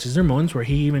Firewatch? Is there moments where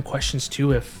he even questions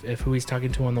too if who he's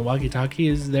talking to on the walkie-talkie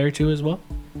is there too as well?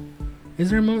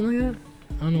 Is there a moment like that?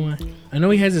 I don't know why. I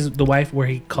know he has the wife where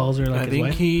he calls her like his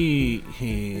wife. I think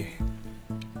he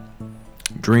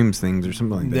dreams things or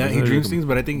something like that. Yeah, he dreams things,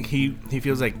 but I think he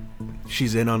feels like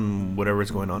she's in on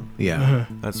whatever's going on. Yeah,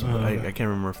 that's. I can't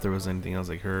remember if there was anything else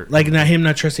like her, like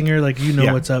not trusting her, like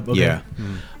what's up. Okay. Yeah.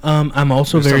 I'm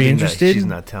also There's very interested. She's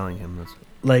not telling him.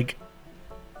 Like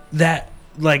that,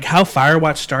 like how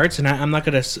Firewatch starts, and I'm not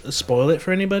gonna spoil it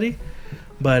for anybody.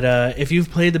 But if you've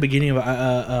played the beginning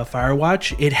of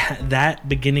Firewatch, that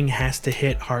beginning has to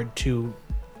hit hard too.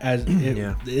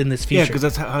 In this feature, because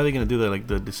that's how they're gonna do that, like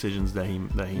the decisions that he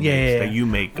makes, that you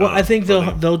make. Well, I think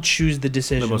they'll choose the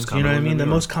decisions. The most common, you know what I mean? The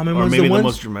most common ones, maybe the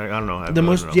most dramatic. I don't know.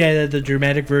 The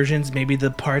dramatic versions. Maybe the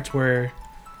parts where,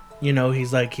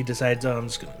 he's like he decides, I'm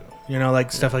just gonna go.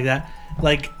 Like stuff like that.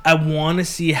 Like I want to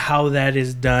see how that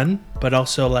is done, but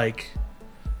also like,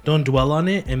 don't dwell on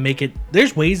it and make it.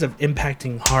 There's ways of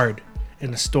impacting hard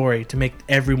in a story to make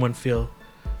everyone feel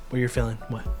what you're feeling.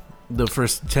 What? The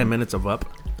first 10 minutes of Up.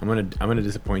 I'm gonna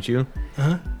disappoint you.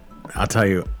 Uh-huh. I'll tell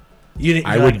you.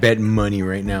 I would bet money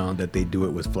right now that they do it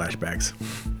with flashbacks.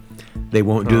 They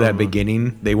won't do that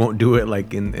beginning. They won't do it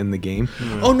like in the game.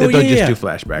 Oh no, they'll just do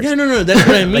flashbacks. Yeah, no, that's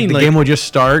what I mean. Like the game will just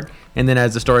start, and then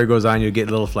as the story goes on, you'll get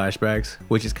little flashbacks,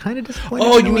 which is kind of disappointing.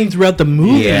 Oh, you mean throughout the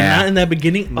movie, yeah. Not in that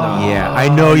beginning? No. Yeah,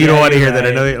 I know you don't want to hear that.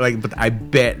 I know, but I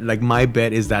bet, my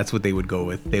bet is that's what they would go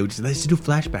with. They would just let's do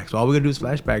flashbacks. So all we're gonna do is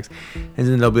flashbacks, and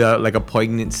then there'll be like a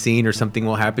poignant scene or something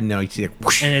will happen. Now you see like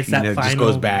whoosh, and it's that final. It just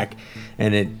goes back,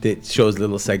 and it shows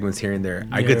little segments here and there.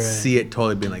 I could see it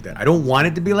totally being like that. I don't want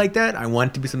it to be like that. I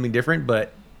want it to be something different,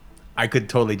 but I could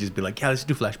totally just be like, yeah, let's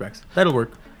do flashbacks. That'll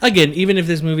work. Again, even if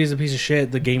this movie is a piece of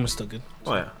shit, the game is still good.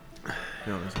 Oh yeah.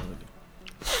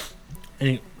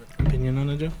 Any opinion on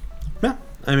it, Joe? Yeah,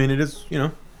 I mean it is.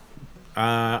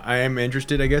 I am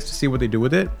interested, I guess, to see what they do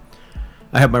with it.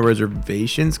 I have my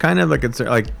reservations, kind of like it's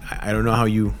like I don't know how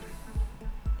you.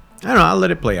 I don't know. I'll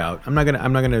let it play out. I'm not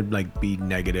gonna like be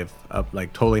negative,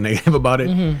 totally negative about it.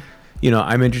 Mm-hmm.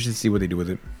 I'm interested to see what they do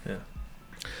with it. Yeah.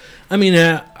 I mean,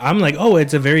 I'm like,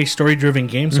 it's a very story-driven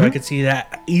game, so I could see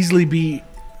that easily be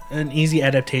an easy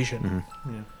adaptation.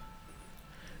 Mm-hmm. Yeah.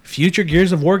 Future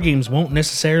Gears of War games won't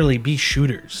necessarily be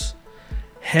shooters.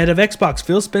 Head of Xbox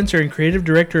Phil Spencer and creative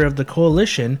director of the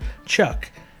Coalition, Chuck,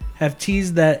 have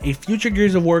teased that a future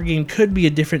Gears of War game could be a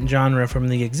different genre from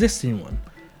the existing one.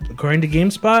 According to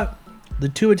GameSpot, the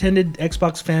two attended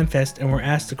Xbox Fan Fest and were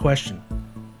asked a question.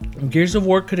 If Gears of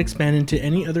War could expand into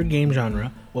any other game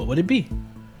genre, what would it be?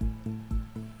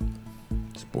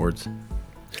 sports.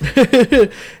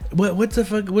 What's the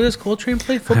fuck? What does Coltrane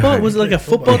play? Football? Was it like a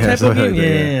football Yeah, type of something game? like that,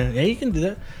 Yeah, yeah, you can do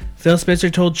that. Phil Spencer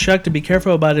told Chuck to be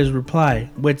careful about his reply,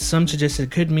 which some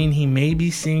suggested could mean he may be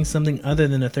seeing something other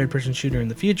than a third-person shooter in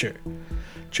the future.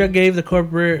 Chuck gave the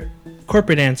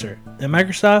corporate answer. At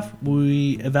Microsoft,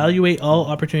 we evaluate all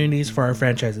opportunities for our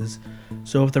franchises.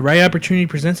 So if the right opportunity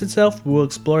presents itself, we'll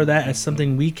explore that as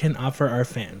something we can offer our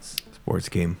fans. Sports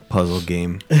game, puzzle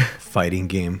game, fighting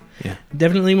game. Yeah.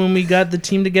 Definitely when we got the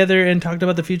team together and talked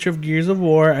about the future of Gears of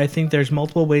War, I think there's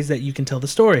multiple ways that you can tell the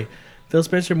story. Phil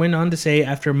Spencer went on to say,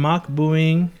 after mock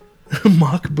booing,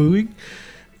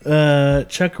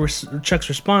 Chuck's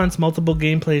response, multiple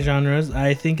gameplay genres,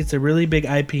 I think it's a really big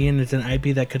IP, and it's an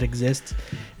IP that could exist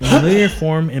in linear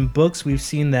form. In books, we've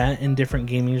seen that in different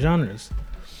gaming genres.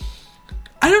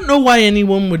 I don't know why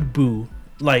anyone would boo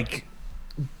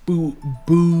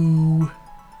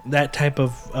that type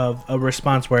of a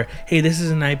response where, hey, this is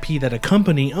an IP that a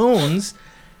company owns.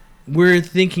 We're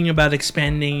thinking about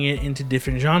expanding it into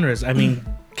different genres. I mean,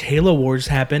 Halo Wars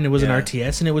happened. It was an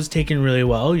RTS, and it was taken really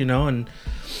well, and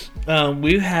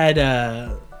we've had,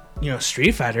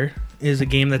 Street Fighter is a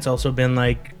game that's also been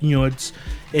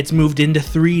it's moved into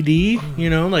 3D,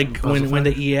 when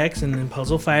the EX and then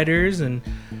Puzzle Fighters, and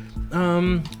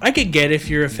I could get if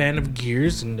you're a fan of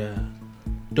Gears and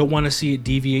don't want to see it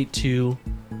deviate to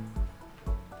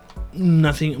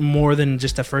nothing more than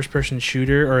just a first-person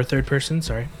shooter or a third-person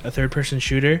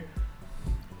shooter.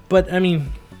 But I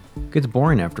mean, It gets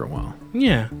boring after a while.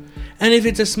 yeah, and if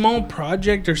it's a small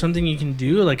project or something you can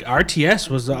do, like RTS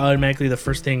was automatically the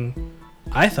first thing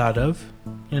I thought of.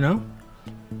 They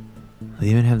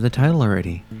even have the title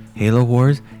already. Halo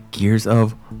Wars, Gears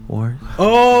of War.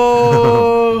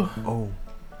 Oh, Oh,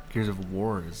 Gears of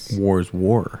Wars. Wars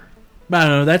War. I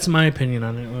don't know. That's my opinion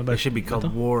on it. It should be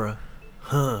called War.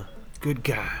 Huh. Good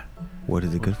guy. What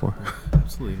is it good for?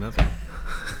 Absolutely nothing.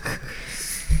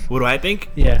 What do I think?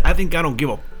 Yeah. I think I don't give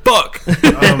a fuck.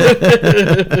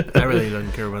 I really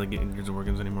don't care about the Gears of War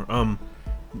games anymore.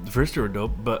 The first two were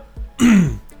dope, but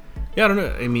yeah, I don't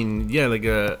know. I mean, yeah, like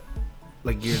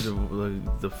Gears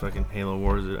of the fucking Halo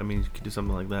Wars. I mean, you could do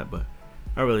something like that, but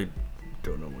I really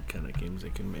don't know what kind of games they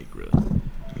can make. Really,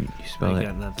 You spell I it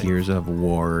got nothing. Gears of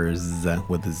Wars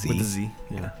with a Z. with the Z.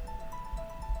 Yeah,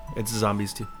 it's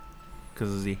zombies too,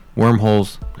 because of Z.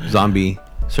 Wormholes, zombie,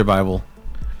 survival.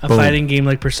 A Boom. fighting game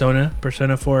like Persona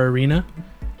 4 Arena,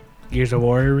 Gears of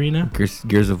War Arena,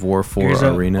 Gears of War 4 Gears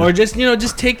of- Arena. or just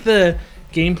take the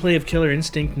gameplay of Killer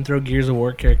Instinct and throw Gears of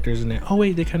War characters in it. Oh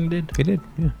wait, they kind of did. They did,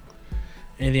 yeah.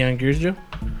 Anything on Gears, Joe?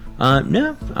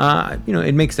 No,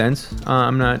 it makes sense.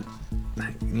 I'm not,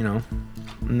 I'm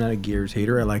not a Gears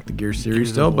hater. I like the Gears series Gears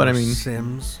still, of but War I mean,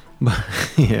 Sims. but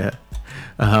yeah,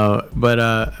 but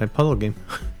a puzzle game,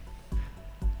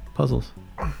 puzzles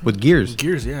with Gears.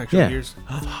 Gears, yeah, actually Yeah. Gears.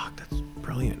 Fuck, that's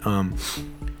brilliant.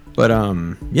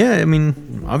 Yeah, I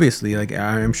mean, obviously, like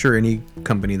I'm sure any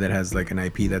company that has like an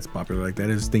IP that's popular like that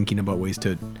is thinking about ways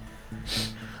to,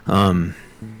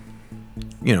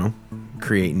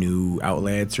 create new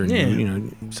outlets or Yeah.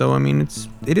 new, So I mean,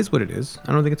 it is what it is.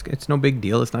 I don't think it's no big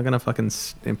deal. It's not gonna fucking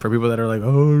and for people that are like,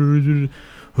 oh,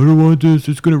 I don't want this.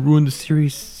 It's gonna ruin the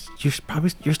series. You're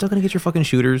still gonna get your fucking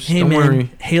shooters. Hey don't man,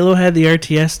 worry. Halo had the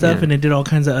RTS stuff Yeah. and it did all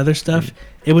kinds of other stuff.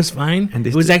 It was fine. And they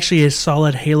it was still- actually a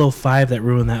solid Halo 5 that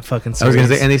ruined that fucking I series. was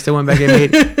gonna say, and they still went back and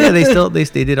made. Yeah, they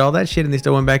did all that shit, and they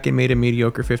still went back and made a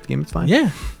mediocre fifth game. It's fine.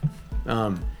 Yeah.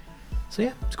 So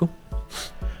yeah, it's cool.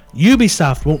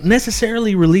 Ubisoft won't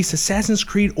necessarily release Assassin's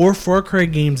Creed or Far Cry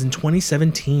games in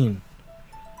 2017.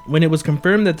 When it was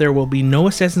confirmed that there will be no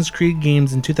Assassin's Creed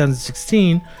games in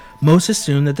 2016, most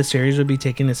assumed that the series would be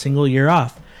taking a single year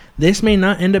off. This may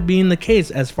not end up being the case,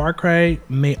 as Far Cry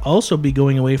may also be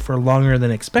going away for longer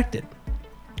than expected.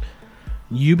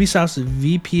 Ubisoft's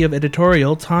VP of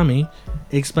Editorial, Tommy,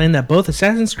 explained that both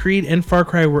Assassin's Creed and Far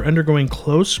Cry were undergoing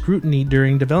close scrutiny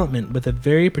during development with a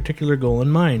very particular goal in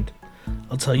mind.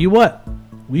 I'll tell you what,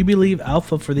 we believe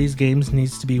alpha for these games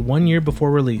needs to be 1 year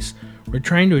before release. We're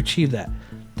trying to achieve that.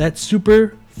 That's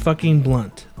super fucking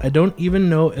blunt. I don't even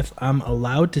know if I'm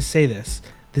allowed to say this.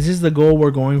 This is the goal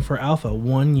we're going for alpha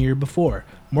 1 year before.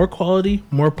 More quality,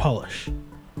 more polish.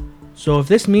 So if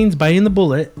this means biting the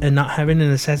bullet and not having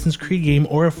an Assassin's Creed game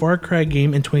or a Far Cry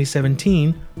game in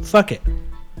 2017, fuck it.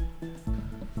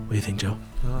 What do you think, Joe?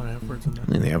 A lot of efforts in that.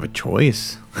 I mean, they have a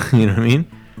choice. You know what I mean?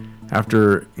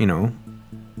 After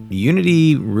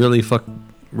Unity really fucked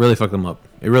them up.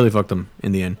 It really fucked them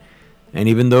in the end. And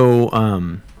even though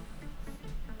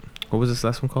what was this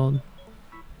last one called?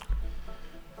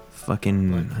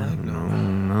 Fucking Black Flag? I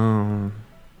don't know.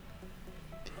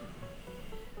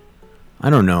 I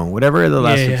don't know. Whatever the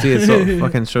last see, it so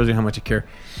fucking shows you how much you care.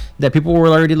 That people were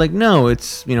already like, no,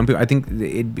 it's I think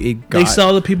it got, they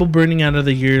saw the people burning out of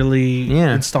the yearly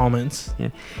installments. Yeah,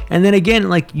 and then again,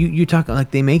 like you talk like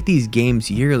they make these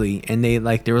games yearly, and they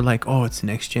were like, oh, it's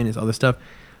next gen, it's all this stuff,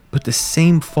 but the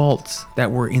same faults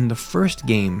that were in the first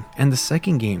game and the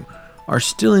second game are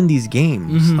still in these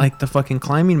games. Like the fucking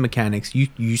climbing mechanics,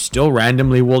 you still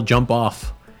randomly will jump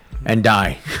off and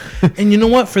die. And you know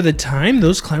what? For the time,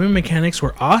 those climbing mechanics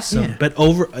were awesome. Yeah. But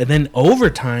over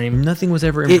time, nothing was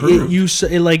ever improved.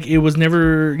 It was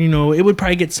never, it would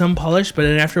probably get some polish, but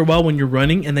then after a while when you're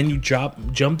running and then you jump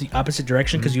the opposite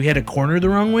direction because you hit a corner the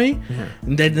wrong way,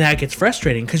 and then that gets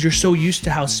frustrating because you're so used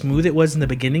to how smooth it was in the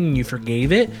beginning and you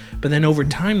forgave it. But then over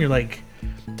time, you're like,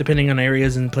 depending on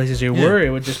areas and places you were,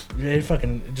 it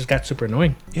just got super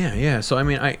annoying. Yeah. So I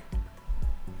mean,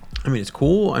 it's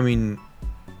cool. I mean,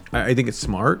 I think it's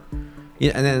smart.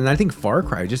 Yeah, and I think Far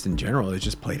Cry just in general is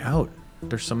just played out.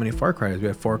 There's so many Far Cries. We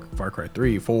have Far Cry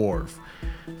 3, 4,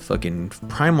 fucking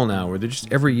Primal now, where they're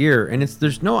just every year, and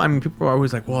people are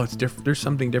always like, well, it's different. There's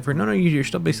something different. No, you're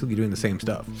still basically doing the same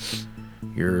stuff.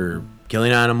 You're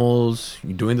killing animals,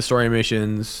 you're doing the story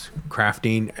missions,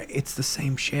 crafting. It's the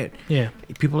same shit. Yeah.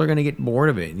 People are gonna get bored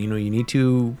of it. You need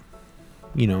to,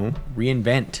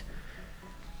 reinvent.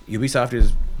 Ubisoft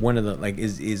is one of the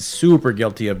is super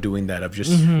guilty of doing that, of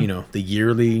just the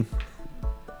yearly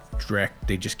direct.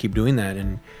 They just keep doing that,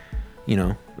 and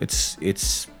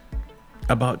it's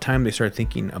about time they start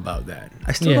thinking about that.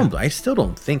 I still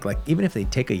don't think, like, even if they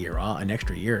take a year off, an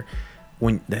extra year,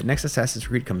 when that next Assassin's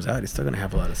Creed comes out, it's still gonna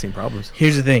have a lot of the same problems.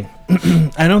 Here's the thing.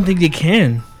 I don't think they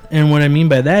can, and what I mean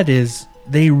by that is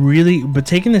but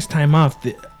taking this time off,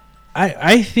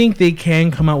 I think they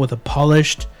can come out with a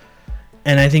polished.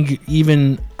 And I think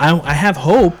I have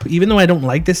hope, even though I don't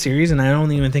like this series, and I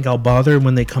don't even think I'll bother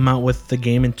when they come out with the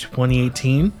game in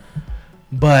 2018.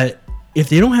 But if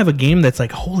they don't have a game that's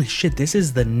like, holy shit, this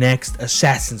is the next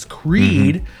Assassin's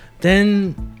Creed,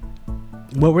 then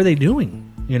what were they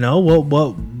doing?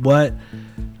 What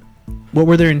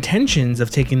were their intentions of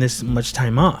taking this much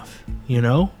time off?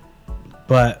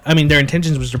 But I mean, their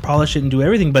intentions was to polish it and do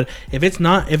everything. But if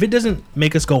it doesn't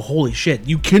make us go, holy shit,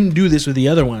 you couldn't do this with the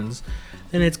other ones,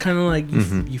 then it's kind of like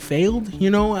you failed.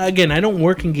 Again, I don't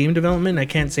work in game development. I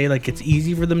can't say like it's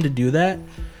easy for them to do that.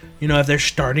 If they're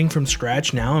starting from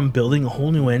scratch now and building a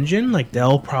whole new engine, like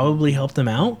they'll probably help them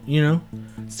out.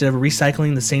 Instead of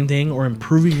recycling the same thing or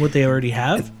improving what they already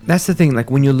have. That's the thing.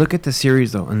 Like when you look at the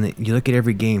series though, and you look at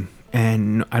every game.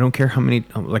 And I don't care how many,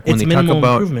 like when it's they talk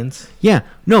about improvements. Yeah,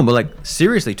 no, but like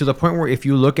seriously, to the point where if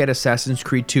you look at Assassin's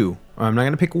Creed 2, I'm not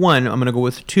gonna pick one, I'm gonna go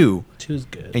with 2. 2's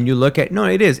good. And you look at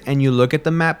it is, and you look at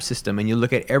the map system, and you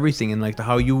look at everything, and like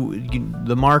how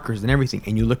the markers and everything,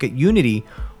 and you look at Unity,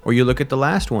 or you look at the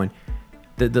last one,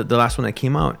 the last one that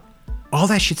came out, all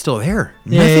that shit's still there.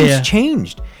 Nothing's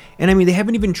changed, and I mean they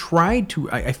haven't even tried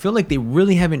to. I feel like they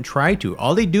really haven't tried to.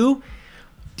 All they do.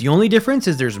 The only difference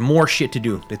is there's more shit to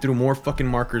do. They threw more fucking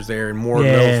markers there and more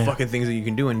little fucking things that you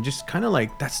can do, and just kind of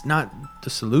like that's not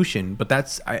the solution.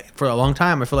 But for a long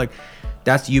time I feel like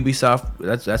that's Ubisoft.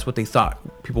 That's what they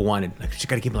thought people wanted. Like, you just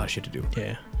gotta give them a lot of shit to do.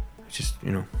 Yeah, it's just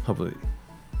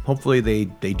hopefully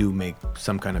they do make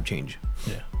some kind of change.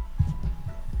 Yeah.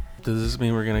 Does this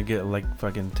mean we're gonna get like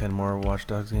fucking 10 more Watch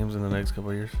Dogs games in the next couple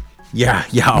of years? Yeah.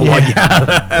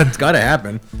 That's gotta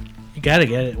happen. You gotta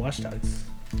get it. Watch Dogs.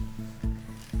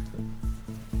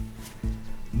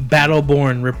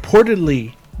 Battleborn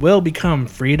reportedly will become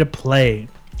free to play.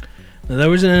 Now, there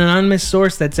was an anonymous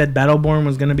source that said Battleborn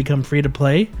was going to become free to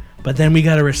play, but then we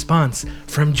got a response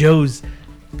from Joe's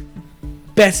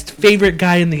best favorite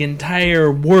guy in the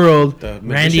entire world,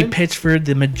 Randy Pitchford,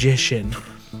 the magician.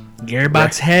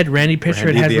 Gearbox head Randy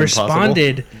Pitchford has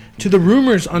responded to the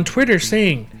rumors on Twitter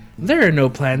saying, "There are no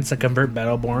plans to convert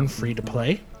Battleborn free to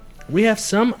play. We have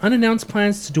some unannounced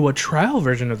plans to do a trial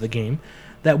version of the game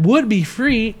that would be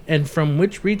free and from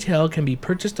which retail can be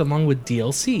purchased along with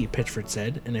DLC," Pitchford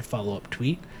said in a follow-up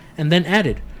tweet, and then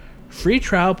added, "Free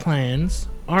trial plans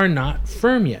are not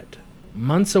firm yet.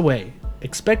 Months away.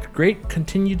 Expect great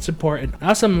continued support and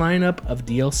awesome lineup of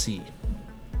DLC."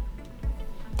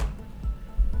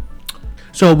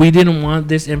 So we didn't want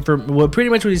this pretty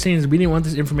much what he's saying is we didn't want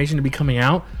this information to be coming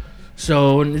out.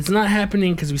 So it's not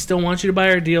happening because we still want you to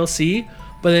buy our DLC,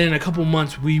 but then in a couple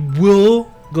months we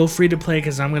will go free to play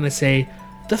because I'm going to say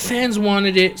the fans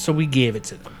wanted it, so we gave it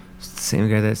to them. Same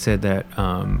guy that said that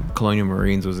Colonial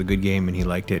Marines was a good game and he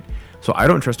liked it. So I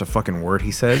don't trust a fucking word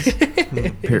he says,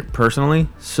 personally.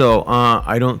 So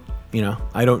I don't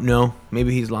know.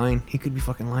 Maybe he's lying. He could be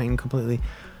fucking lying completely.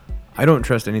 I don't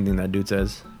trust anything that dude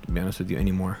says, to be honest with you,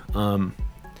 anymore.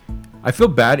 I feel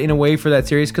bad in a way for that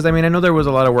series because I mean I know there was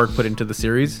a lot of work put into the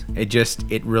series.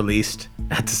 It released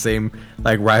at the same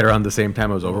right around the same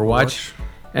time as Overwatch.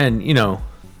 And you know,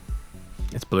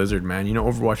 it's Blizzard, man. You know,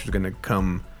 Overwatch is gonna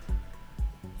come.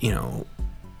 You know,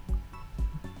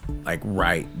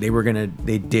 right.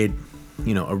 They did,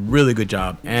 you know, a really good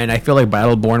job. And I feel like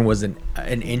Battleborn was an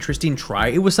interesting try.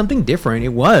 It was something different. It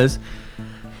was.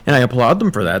 And I applaud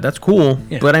them for that. That's cool.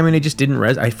 Yeah. But I mean, it just didn't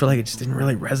I feel like it just didn't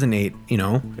really resonate, you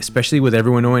know, especially with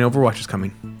everyone knowing Overwatch is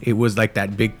coming. It was like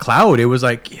that big cloud. It was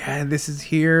like, yeah, this is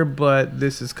here, but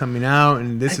this is coming out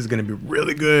and this is going to be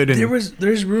really good. And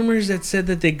there's rumors that said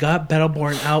that they got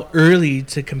Battleborn out early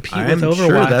to compete with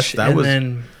Overwatch. Sure that was,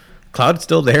 then Cloud's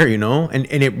still there, you know, and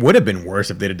it would have been worse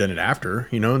if they'd have done it after,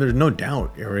 you know, there's no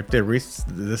doubt. Or if they released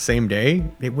the same day,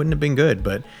 it wouldn't have been good.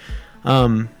 But,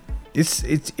 it's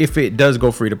if it does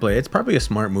go free to play, it's probably a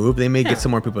smart move. They may get some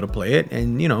more people to play it,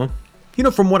 and you know,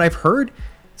 from what I've heard,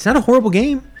 it's not a horrible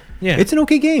game. Yeah, it's an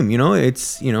okay game. You know,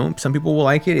 it's some people will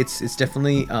like it. It's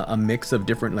definitely a mix of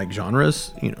different like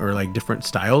genres, you know, or like different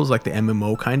styles, like the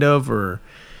MMO kind of, or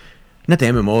not the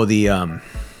MMO,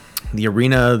 the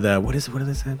arena, what is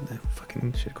that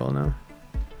fucking shit called now?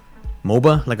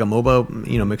 MOBA, like a MOBA,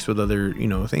 you know, mixed with other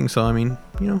things. So I mean,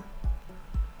 you know.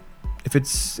 If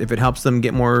it helps them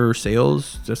get more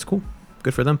sales, that's cool.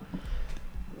 Good for them.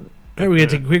 All right, we're going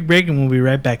to take a quick break and we'll be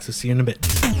right back. So see you in a bit.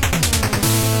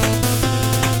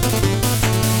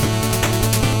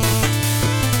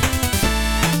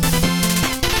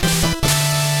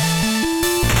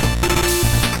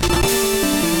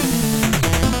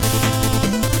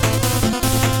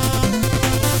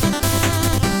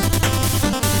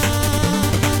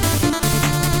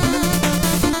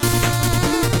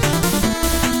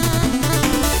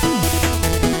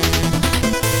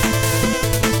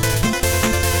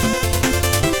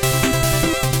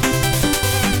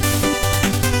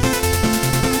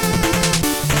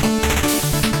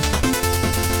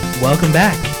 Welcome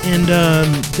back, and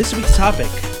this week's topic,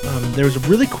 there was a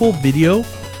really cool video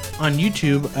on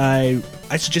YouTube. I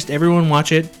suggest everyone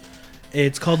watch it.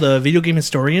 It's called The Video Game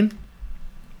Historian.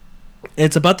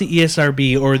 It's about the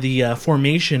ESRB, or the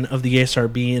formation of the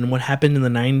ESRB, and what happened in the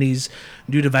 90s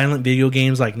due to violent video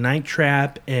games like Night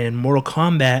Trap and Mortal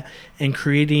Kombat, and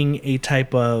creating a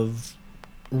type of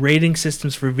rating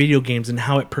systems for video games and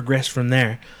how it progressed from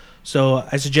there. So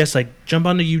I suggest jump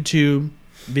onto YouTube,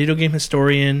 Video Game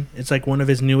Historian. It's one of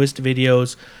his newest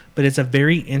videos, but it's a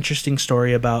very interesting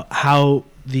story about how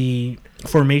the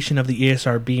formation of the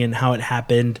ESRB and how it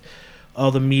happened.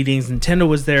 All the meetings, Nintendo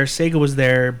was there, Sega was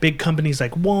there, big companies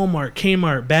like Walmart,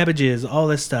 Kmart, Babbage's, all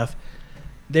this stuff.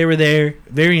 They were there.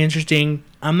 Very interesting.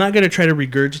 I'm not going to try to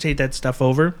regurgitate that stuff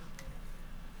over,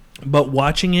 but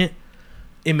watching it,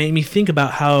 it made me think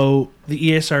about how the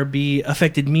ESRB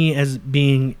affected me as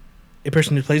being a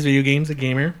person who plays video games, a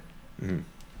gamer. Mm-hmm.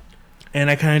 And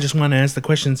I kind of just want to ask the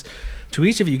questions to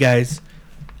each of you guys.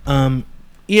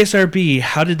 ESRB,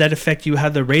 how did that affect you? How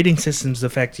did the rating systems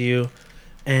affect you?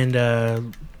 And,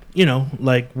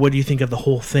 what do you think of the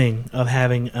whole thing of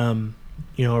having, a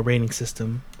rating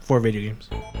system for video games?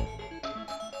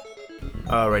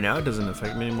 Right now, it doesn't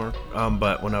affect me anymore.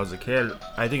 But when I was a kid,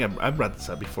 I think I brought this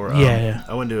up before. Yeah.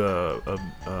 I went to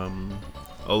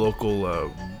a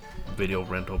local video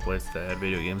rental place that had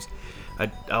video games.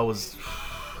 I was...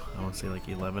 I want to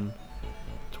say 11,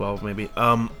 12 maybe.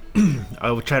 I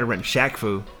would try to rent Shaq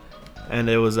Fu, and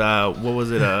it was what was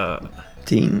it?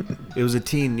 Teen. It was a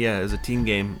teen. Yeah, it was a teen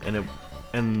game,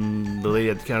 and the lady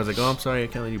at the counter was like, "Oh, I'm sorry, I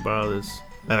can't let you borrow this.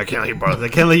 I can't let you borrow this.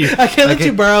 I can't let you. I can't let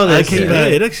you borrow this.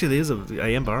 It actually is. I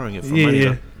am borrowing it for money.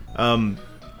 Yeah. I'm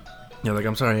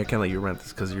sorry, I can't let you rent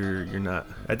this because you're not.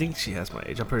 I think she has my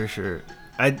age. I'm pretty sure.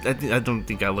 I don't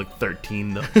think I look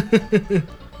 13 though.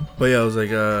 But yeah, I was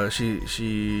like,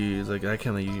 she was like, I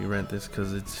can't let you rent this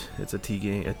because it's a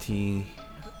teen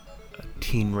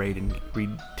rated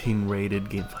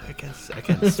game. I can't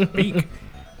speak.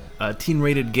 A teen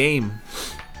rated game.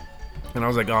 And I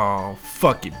was like, oh,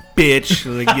 fuck it, bitch.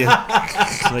 Like, yeah,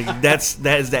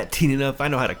 that is that teen enough? I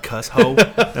know how to cuss, hoe.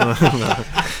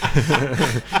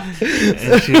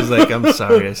 And she was like, I'm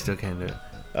sorry, I still can't do it.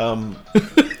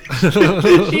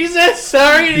 She said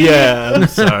sorry to yeah, I'm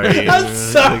sorry. I'm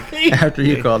sorry. After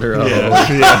you called her out.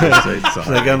 Yeah. Sorry.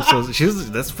 Like, I'm so...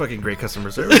 That's fucking great customer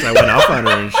service. I went off on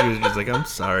her, and she was just like, I'm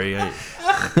sorry.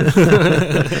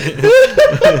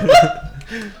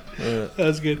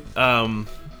 That's good.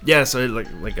 Yeah, so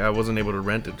I wasn't able to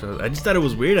rent it. I just thought it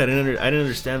was weird. I didn't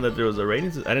understand that there was a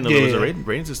rating system. I didn't know there was a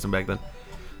rating system back then.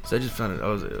 So I just found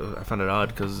it. I found it odd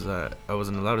because I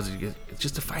wasn't allowed to. It's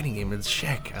just a fighting game. It's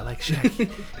Shaq. I like Shaq.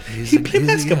 He played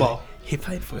basketball. He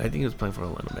played for. I think he was playing for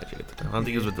Orlando Magic at the time. I don't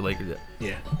think he was with the Lakers yet.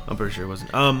 Yeah. I'm pretty sure it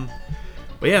wasn't.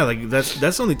 But yeah, like that's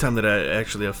the only time that it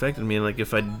actually affected me. And like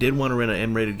if I did want to rent an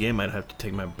M-rated game, I'd have to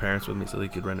take my parents with me so they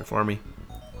could rent it for me.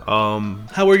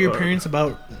 How were your parents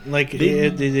about like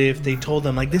if they told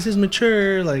them like this is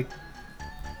mature? Like,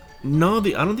 no,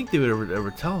 I don't think they would ever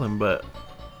tell them, but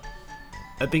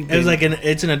I think it was like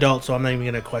it's an adult, so I'm not even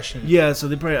gonna question it. Yeah, so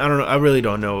they probably, I don't know, I really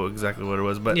don't know exactly what it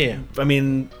was, but yeah, I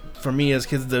mean, for me as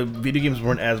kids, the video games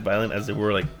weren't as violent as they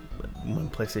were like when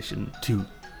PlayStation 2,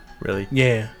 really.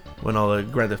 Yeah. When all the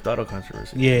Grand Theft Auto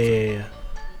controversy. Yeah.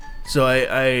 So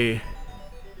I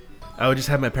would just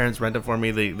have my parents rent it for me.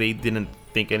 They didn't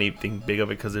think anything big of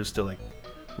it because they're still like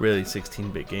really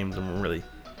 16-bit games and weren't really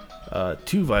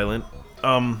too violent.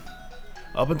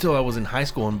 Up until I was in high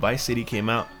school and Vice City came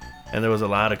out, and there was a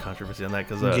lot of controversy on that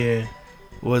because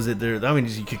was it there? I mean,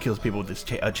 you could kill people with this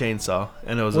a chainsaw,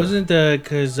 and it wasn't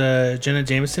because Jenna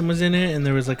Jameson was in it, and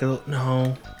there was like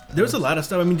no. There was a lot of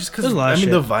stuff. I mean, just because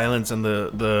the violence and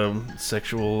the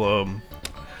sexual.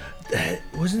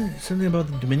 Wasn't it something about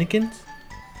the Dominicans?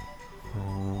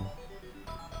 Oh,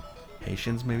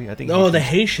 Haitians maybe. I think. Oh, the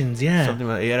Haitians, yeah. Something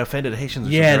like it offended Haitians.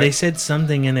 Or yeah, right? they said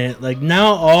something in it. Like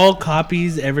now, all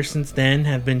copies ever since then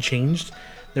have been changed.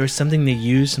 There was something they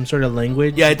used, some sort of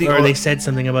language. Yeah, I think, or they said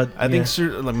something about. I think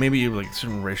certain, like maybe like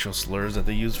certain racial slurs that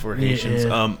they use for Haitians.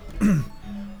 Yeah.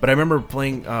 But I remember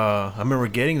playing. I remember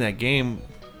getting that game.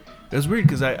 It was weird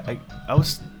because I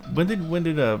was when did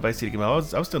Vice City come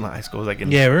out? I was still in high school. I was like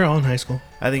we were all in high school.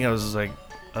 I think I was like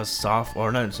a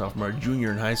sophomore,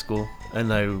 junior in high school,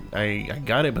 and I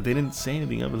got it, but they didn't say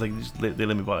anything. I was like, they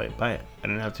let me buy it. I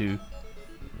didn't have to.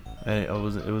 It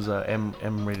was a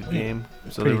M-rated game,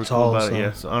 so they were cool about it.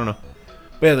 Yeah, so I don't know,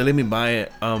 but yeah, they let me buy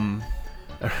it. I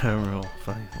remember a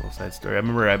funny little side story. I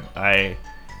remember I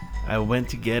went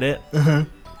to get it. Uh-huh.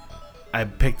 I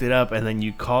picked it up, and then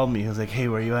you called me. He was like, "Hey,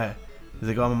 where you at?" He's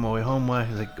like, "Oh, I'm on my way home." Why?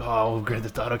 He's like, "Oh, Grand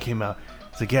Theft Auto came out."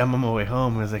 He's like, "Yeah, I'm on my way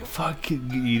home." I was like, "Fuck,"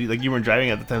 you weren't driving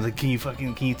at the time. I was like, "Can you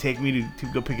take me to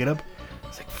go pick it up?" I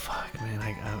was like, "Fuck, man,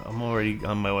 I'm already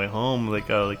on my way home." It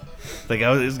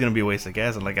was gonna be a waste of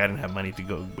gas, and like I didn't have money to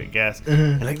go get gas. Uh-huh.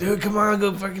 And like, dude, come on,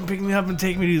 go fucking pick me up and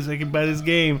take me so I can buy this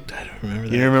game. I don't remember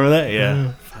that. You remember that? Yeah.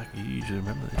 Uh-huh. Fuck, you usually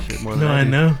remember that shit more than No, I I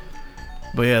do. know.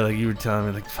 But yeah, like you were telling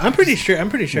me, like fuck. I'm pretty sure Yeah.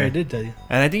 I did tell you.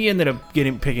 And I think you ended up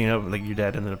picking up, like your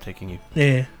dad ended up taking you.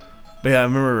 Yeah. But yeah, I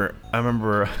remember I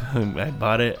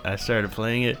bought it, I started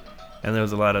playing it, and there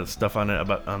was a lot of stuff on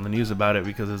the news about it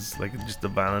because it's like just the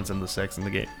violence and the sex in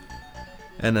the game.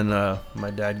 And then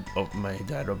my dad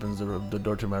opens the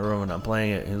door to my room and I'm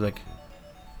playing it. And he's like,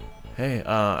 "Hey,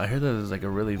 I heard that there's like a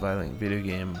really violent video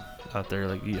game out there.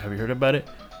 Like, have you heard about it?"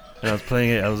 And I was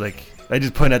playing it. I was like, I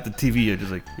just pointed at the TV. I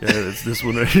just like, "Yeah, it's this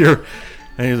one right here."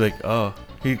 And he was like, "Oh,"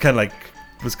 he kind of like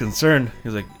was concerned. He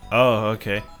was like, "Oh,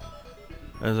 okay."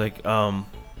 I was like, "Yeah,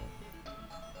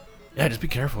 just be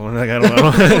careful." And like, I don't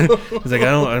know. He's like,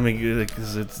 I mean, like,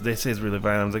 cause they say it's really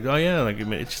violent. I was like, "Oh yeah, like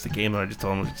it's just a game." And I just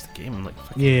told him it's just a game. I'm like,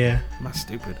 "Fuck Yeah. I'm not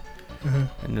stupid." Uh-huh.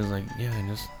 And he was like, "Yeah, and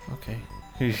just okay."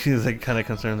 He was like kind of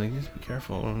concerned, like, "Just be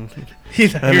careful." He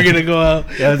thought you were gonna go out.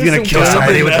 Yeah, I was gonna kill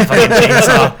somebody with a fucking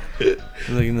chainsaw. I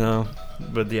was like, "No,"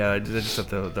 but yeah, I just thought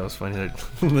that was funny. Like,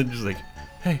 just like,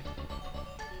 "Hey,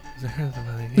 is there anything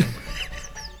about the game?"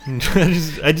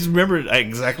 I just remember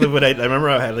exactly what I remember.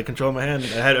 I had the control in my hand.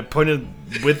 I had it pointed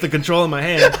with the control in my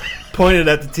hand, pointed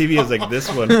at the TV. I was like,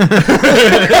 "This one."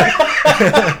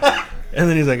 And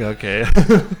then he's like, "Okay."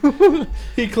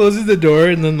 He closes the door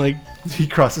and then like He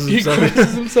crosses himself.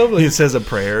 like, He says a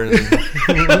prayer.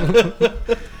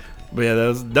 But yeah,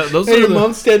 those and are your the,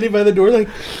 mom's standing by the door like,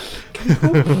 "Can you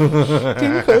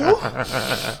go?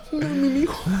 Mi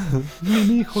hijo."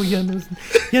 Mi hijo ya no es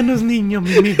niño,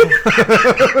 mi hijo.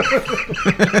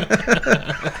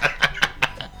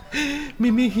 Mi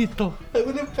mijito. I'm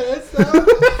gonna pass out.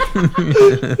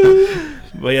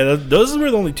 But yeah, those were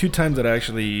the only two times that I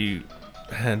actually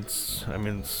had. I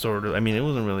mean, sort of. I mean, it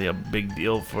wasn't really a big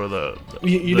deal for the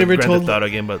You the never Grand told Theft Auto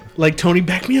game, but like Tony,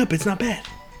 back me up. It's not bad.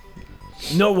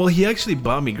 no. Well, he actually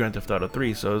bought me Grand Theft Auto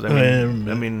 3, so it was, I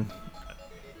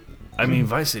mean,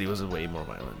 Vice City was way more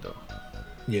violent though.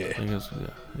 Yeah.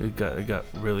 It got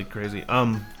really crazy.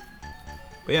 But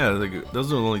yeah, like,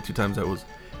 those are the only two times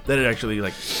that it actually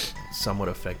like somewhat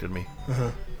affected me. Uh-huh.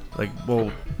 Like,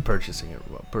 well, purchasing it,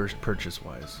 purchase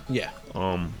wise. Yeah.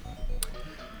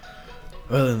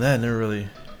 Other than that, never really.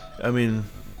 I mean,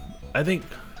 I think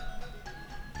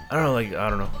I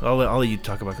don't know. I'll let you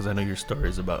talk about because I know your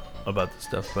stories about this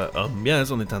stuff. But yeah, it's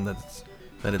the only time that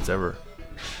it's ever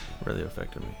really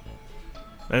affected me.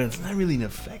 And it's not really an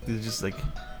effect. It's just like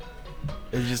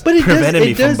it just But it prevented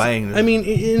me does. from buying this. I mean,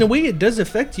 in a way, it does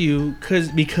affect you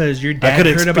because your I dad could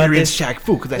have heard about this. experienced Shaq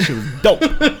Fu because that shit was dope.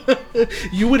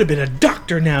 You would have been a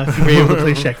doctor now if you were able to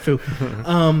play Shaq Fu.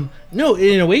 No,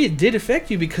 in a way, it did affect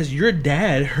you because your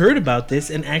dad heard about this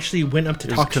and actually went up to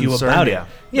He was talk to you concerned, about yeah. it.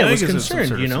 Yeah, I was guess it's some concerned,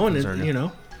 sort of you know, and concern, yeah. you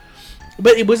know.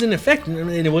 But it was an effect, and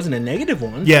it wasn't a negative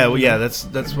one. Yeah, well, yeah, that's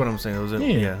what I'm saying. It was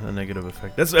Yeah. a negative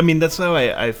effect. That's how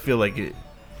I feel like it.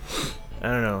 I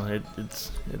don't know.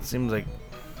 It seems like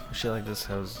shit like this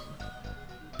has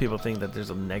people think that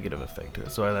there's a negative effect to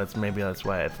it. So that's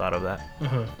why I thought of that.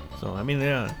 Uh-huh. So I mean,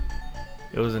 yeah,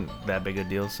 it wasn't that big a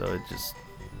deal. So it just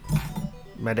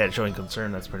my dad showing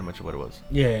concern. That's pretty much what it was.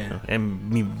 Yeah. And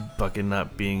me fucking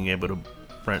not being able to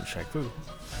rent Shaq Fu,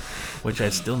 which I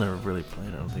still never really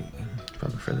played. I don't think.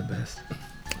 Probably for the best.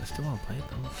 I still want to play it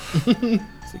though.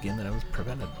 It's a game that I was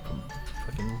prevented from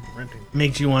fucking renting.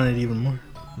 Makes you want it even more.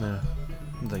 Yeah,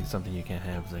 it's like something you can't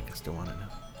have. It's like I still want it now.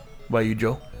 Why you,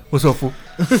 Joe? What's up, fool?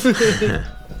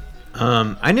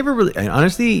 I never really, and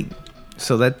honestly,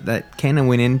 so that kind of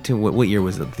went into what year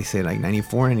was it? They say like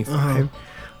 94, 95.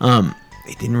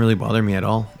 It didn't really bother me at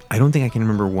all. I don't think I can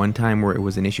remember one time where it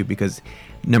was an issue because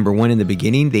number one, in the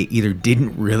beginning, they either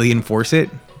didn't really enforce it,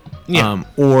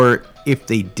 or if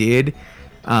they did,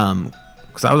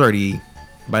 because I was already,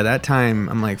 by that time,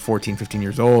 I'm like 14, 15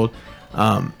 years old.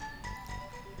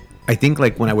 I think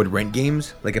like when I would rent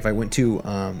games, like if I went to,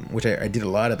 which I did a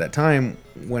lot at that time,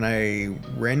 when I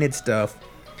rented stuff,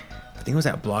 I think it was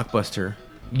at Blockbuster,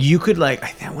 you could like,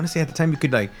 I want to say at the time you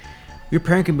could like, your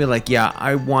parent could be like, yeah,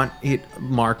 I want it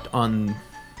marked on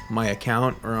my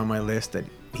account or on my list that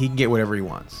he can get whatever he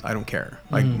wants. I don't care,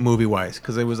 like movie wise,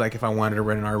 because it was like if I wanted to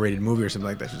rent an R-rated movie or something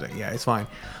like that, she's like, yeah, it's fine.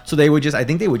 So they would just, I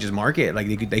think they would just mark it, like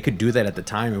they could do that at the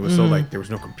time. It was so like there was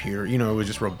no computer, you know, it was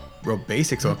just real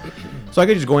basic. So I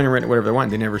could just go in and rent whatever they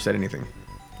want. They never said anything.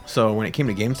 So when it came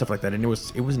to game stuff like that, and it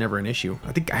was never an issue.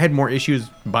 I think I had more issues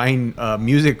buying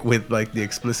music with like the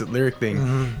explicit lyric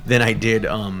thing than I did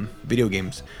video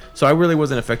games. So I really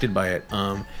wasn't affected by it.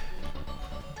 I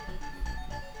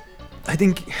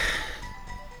think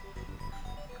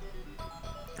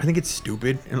it's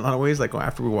stupid in a lot of ways. Like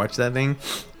after we watched that thing,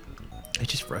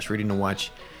 it's just frustrating to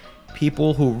watch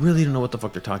people who really don't know what the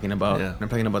fuck they're talking about. Yeah. And I'm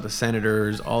talking about the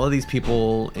senators, all of these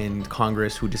people in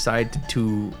Congress who decide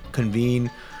to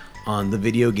convene on the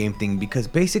video game thing because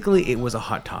basically it was a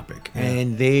hot topic,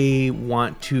 and they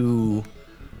want to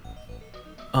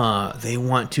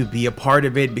be a part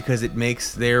of it because it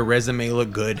makes their resume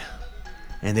look good.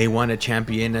 And they want to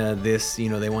champion this, you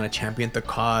know, they want to champion the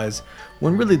cause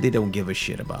when really they don't give a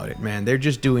shit about it, man. They're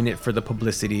just doing it for the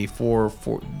publicity, for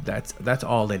that's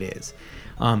all it is.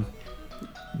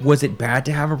 Was it bad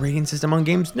to have a rating system on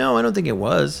games? No, I don't think it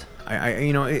was. I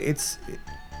you know, it's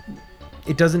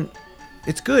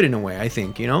good in a way, I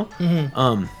think, you know?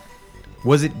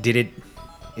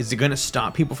 Is it going to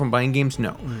stop people from buying games?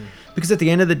 No. Because at the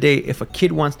end of the day, if a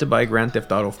kid wants to buy Grand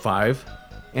Theft Auto 5,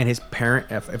 and his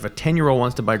parent, if a 10-year-old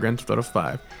wants to buy Grand Theft Auto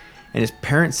 5, and his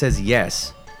parent says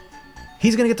yes,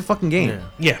 he's gonna get the fucking game.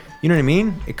 Yeah. You know what I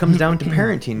mean? It comes down to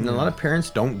parenting, and a lot of parents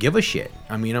don't give a shit.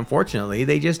 I mean, unfortunately,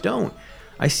 they just don't.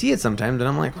 I see it sometimes, and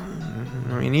I'm like,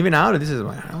 I mean, even out of this is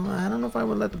like, I don't know if I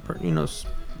would let them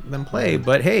play,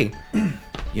 but hey,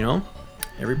 you know,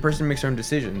 every person makes their own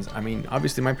decisions. I mean,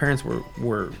 obviously, my parents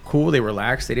were cool. They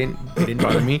relaxed. They didn't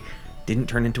bother me. Didn't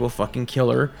turn into a fucking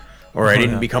killer. Or I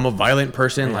didn't become a violent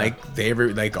person like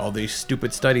all these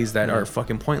stupid studies that are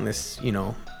fucking pointless, you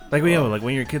know. Like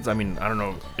when you're kids. I mean, I don't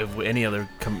know if any other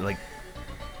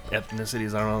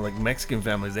ethnicities. I don't know, like Mexican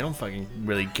families. They don't fucking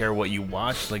really care what you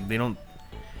watch. Like they don't.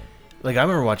 Like I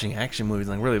remember watching action movies,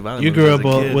 like really violent. You movies grew as up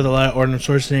a kid. with a lot of Arnold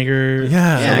Schwarzenegger.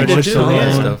 Yeah, I did too, all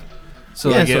that Stallone. stuff.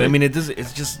 So Yeah, like, so I mean,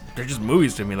 it's just they're just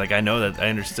movies to me. Like I know that I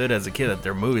understood as a kid that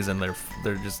they're movies and they're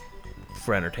just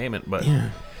for entertainment. But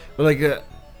like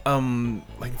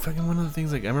fucking one of the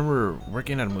things, like I remember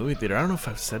working at a movie theater. I don't know if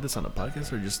I've said this on the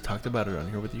podcast or just talked about it on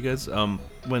here with you guys.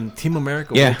 When Team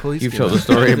America, World Police, you've came told out. the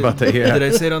story about that. Yeah, Did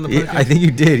I say it on the podcast? Yeah, I think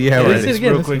you did. Yeah, Yeah, right. say it it's again,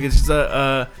 real let's quick. see. It's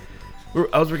just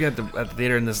I was working at the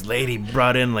theater, and this lady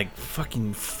brought in like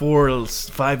fucking 4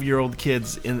 5-year-old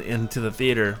kids into the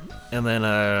theater, and then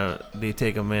they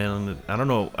take them in. And I don't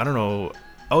know.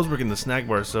 I was working the snack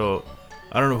bar, so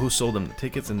I don't know who sold them the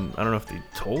tickets, and I don't know if they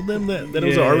told them that it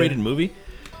was an R-rated movie.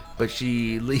 But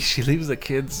she leaves the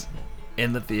kids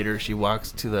in the theater. She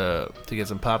walks to get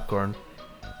some popcorn,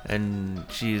 and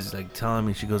she's like telling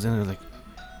me, she goes in and like,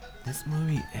 this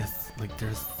movie is like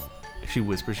she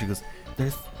whispers, she goes,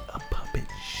 there's a puppet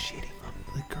shitting on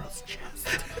the girl's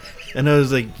chest. And I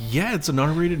was like, yeah, it's an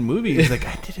R-rated movie. He's like,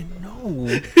 I didn't know.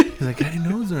 He's like, I didn't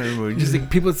know it was an R-rated movie. Just like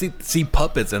people see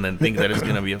puppets and then think that it's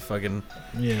gonna be a fucking.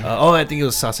 Yeah. I think it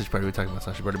was Sausage Party. We talked about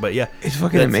Sausage Party, but yeah, It's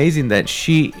fucking that's- amazing that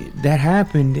that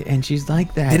happened and she's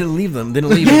like that. They didn't leave them. They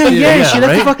didn't leave. Yeah, them. yeah, she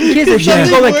left the fucking kids. They Yeah.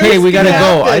 should go like, hey, we gotta Yeah.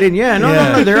 go. I didn't. Yeah, no,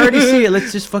 Yeah. they already see it.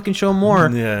 Let's just fucking show more.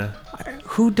 Yeah.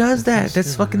 Who does that?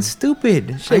 That's fucking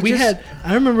stupid.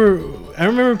 I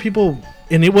remember people,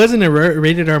 and it wasn't a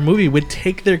rated R movie, would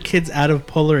take their kids out of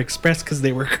Polar Express because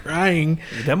they were crying.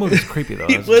 That movie was creepy though.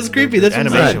 It was creepy, The that's what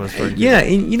I'm animation saying. was pretty Yeah,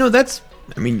 and you know that's.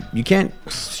 I mean, you can't.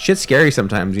 Shit's scary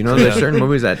sometimes. You know, there's certain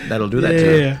movies that'll do that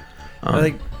too. Yeah. I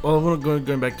think. Well,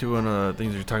 going back to one of the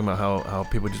things you're talking about, how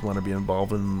people just want to be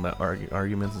involved in the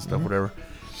arguments and stuff, whatever.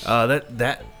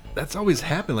 That's always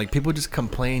happened. Like people just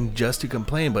complain just to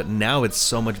complain, but now it's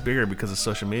so much bigger because of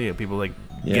social media. People like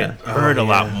Yeah. get heard a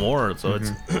lot yeah. more. So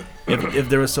it's if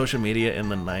there was social media in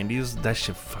the '90s, that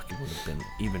shit fucking would have been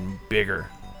even bigger.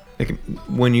 Like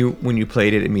when you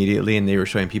played it immediately and they were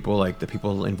showing people like the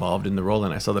people involved in the role,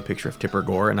 and I saw the picture of Tipper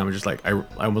Gore and I was just like I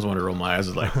almost wanted to roll my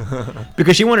eyes, like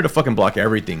because she wanted to fucking block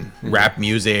everything, rap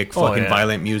music, fucking yeah.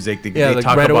 violent music. They Like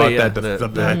talk right about away, that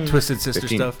the Twisted Sister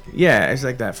 15 stuff. Yeah, it's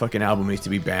like that fucking album needs to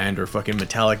be banned, or fucking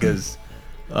Metallica's.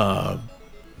 I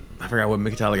forgot what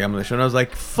Metallica album they showed. And I was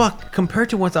like, fuck. Compared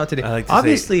to what's out today, I like to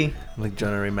obviously. Like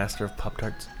John Ray, master of Pop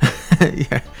Tarts.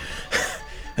 Yeah.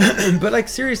 But like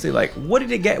seriously, like what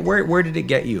did it get? Where did it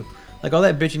get you? Like all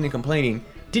that bitching and complaining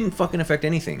didn't fucking affect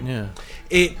anything. Yeah.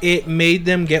 It made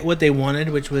them get what they wanted,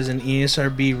 which was an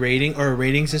ESRB rating or a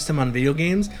rating system on video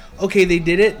games. Okay, they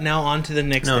did it. Now on to the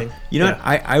next No, thing. you know Yeah.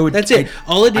 what? I would. That's it.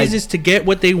 All it is I- is to get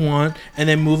what they want and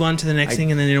then move on to the next I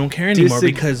thing, and then they don't care anymore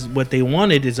disagree. because what they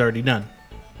wanted is already done.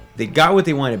 They got what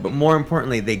they wanted, but more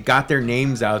importantly, they got their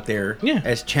names out there Yeah.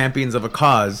 as champions of a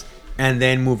cause, and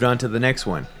then moved on to the next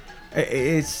one.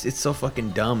 It's so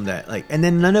fucking dumb that like, and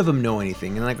then none of them know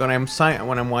anything. And like when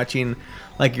I'm watching,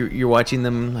 like you're watching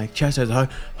them like chastise,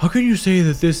 how can you say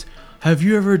that this? Have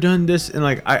you ever done this? And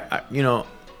like I you know,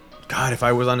 God, if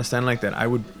I was on a stand like that, I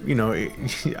would, you know,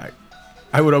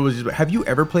 I would always just, have you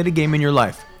ever played a game in your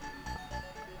life?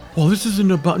 Well, this isn't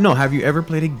about. No, have you ever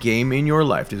played a game in your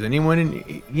life? Does anyone,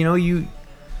 you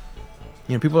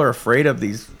know, people are afraid of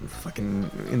these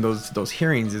fucking in those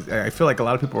hearings. I feel like a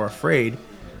lot of people are afraid,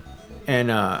 and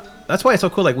that's why it's so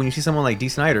cool. Like when you see someone like Dee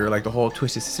Snider, like the whole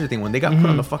Twisted Sister thing, when they got put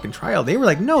on the fucking trial, they were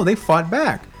like, no, they fought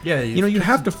back. Yeah. You know, you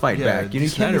have to fight back. You know,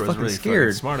 you can't be fucking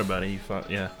scared. Smart about it. He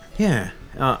fought. Yeah. Yeah,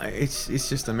 it's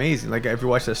just amazing. Like if you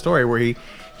watch that story where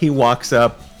he walks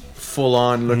up full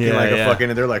on looking Yeah, like a yeah. fucking,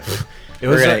 and they're like, It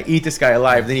we're was gonna like- eat this guy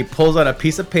alive. Then he pulls out a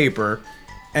piece of paper,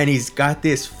 and he's got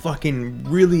this fucking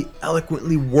really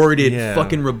eloquently worded Yeah.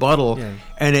 fucking rebuttal, Yeah.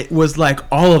 and it was like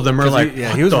all of them are like, he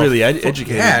 "What was the really fuck?"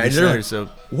 educated. Yeah, Dee and they're Snider, like, so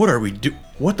what are we do?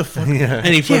 What the fuck? yeah. And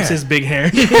he flips Yeah. his big hair.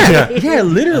 Yeah,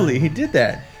 literally, he did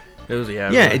that. It was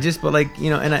Yeah, it just, but like, you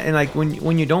know, and like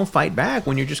when you don't fight back,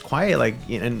 when you're just quiet, like,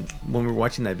 you know, and when we were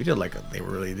watching that video, like they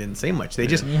really didn't say much. They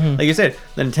just, like you said,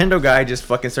 the Nintendo guy just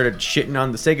fucking started shitting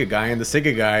on the Sega guy, and the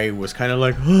Sega guy was kind of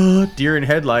like, deer in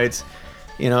headlights.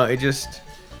 You know, it just,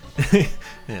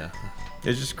 yeah.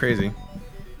 it's just crazy.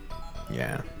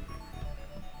 Yeah.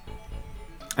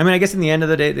 I mean, I guess in the end of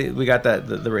the day, we got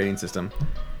the rating system,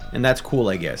 and that's cool,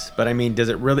 I guess. But I mean, is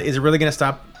it really gonna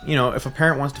stop? You know, if a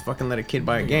parent wants to fucking let a kid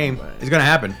buy a game, it's gonna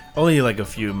happen. Only like a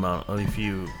few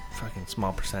fucking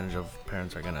small percentage of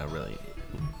parents are gonna really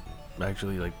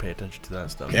actually like pay attention to that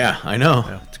stuff. Yeah, I know.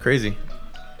 Yeah. It's crazy.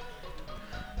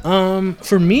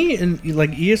 For me, and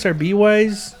like ESRB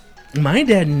wise, my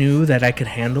dad knew that I could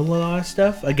handle a lot of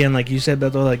stuff. Again, like you said,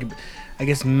 Beto, like I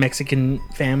guess Mexican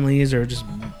families or just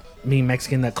being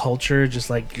Mexican, that culture,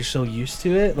 just like you're so used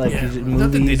to it. Like Yeah. movies,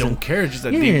 Not that they don't and- care, just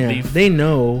that yeah, they they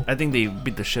know. I think they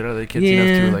beat the shit out of their kids Yeah.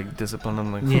 enough to like discipline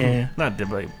them. Like, Yeah.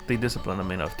 they discipline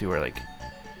them enough to where like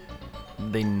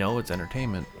they know it's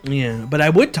entertainment. Yeah, but I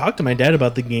would talk to my dad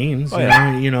about the games. Oh, you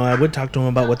yeah. know? You know, I would talk to him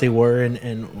about what they were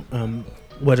and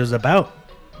what it was about.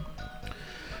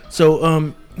 So,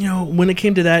 you know, when it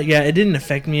came to that, yeah, it didn't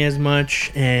affect me as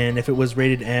much. And if it was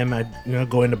rated M, I'd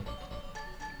go into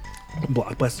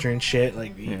Blockbuster and shit.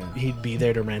 Like he'd be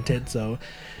there to rent it, so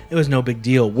it was no big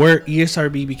deal. Where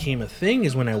ESRB became a thing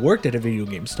is when I worked at a video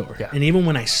game store. Yeah. And even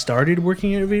when I started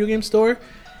working at a video game store,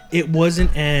 it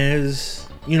wasn't as,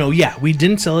 you know, yeah, we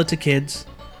didn't sell it to kids,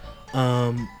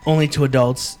 only to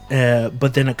adults.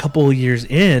 But then a couple of years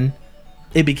in,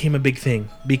 it became a big thing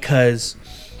because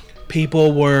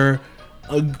people were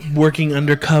working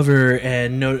undercover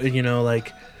and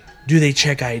like, do they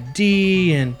check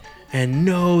ID and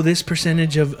know this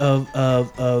percentage of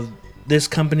this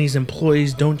company's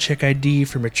employees don't check ID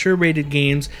for mature rated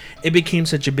games. It became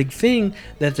such a big thing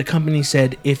that the company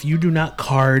said, if you do not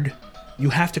card, you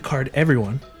have to card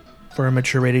everyone for a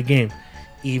mature rated game.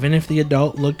 Even if the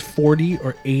adult looked 40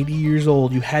 or 80 years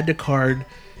old, you had to card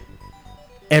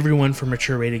everyone for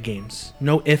mature rated games.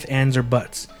 No ifs, ands, or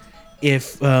buts.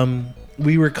 If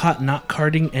we were caught not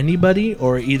carding anybody,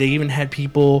 or they even had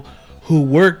people who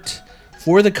worked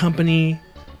for the company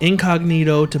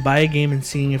incognito to buy a game and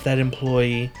seeing if that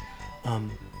employee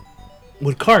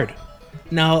would card.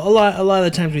 Now, a lot of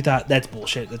the times we thought that's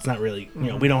bullshit. That's not really,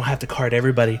 we don't have to card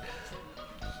everybody.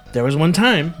 There was one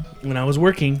time when I was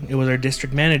working, it was our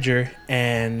district manager,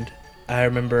 and I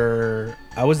remember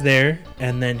I was there,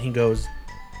 and then he goes,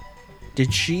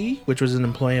 did she, which was an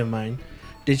employee of mine,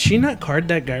 did she not card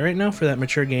that guy right now for that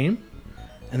mature game?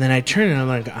 And then I turned and I'm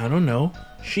like, I don't know.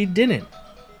 She didn't.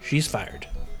 She's fired.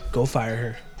 Go fire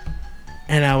her.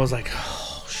 And I was like,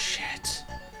 oh, shit. So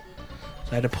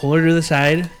I had to pull her to the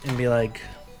side and be like,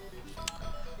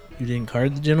 you didn't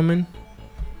card the gentleman?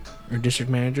 Or district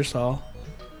manager Saul?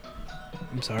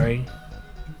 I'm sorry.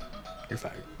 You're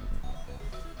fired.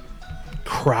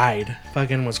 Cried.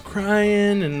 Fucking was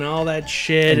crying and all that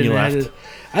shit. And you laughed?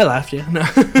 I laughed, yeah. No,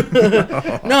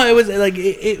 no, it was like,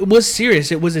 it was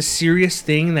serious. It was a serious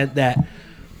thing that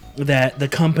the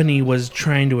company was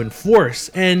trying to enforce.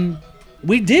 And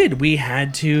we did. We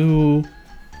had to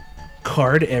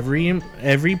card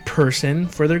every person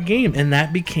for their game. And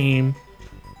that became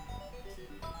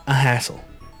a hassle.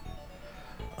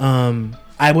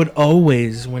 I would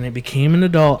always, when it became an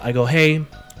adult, I go, hey,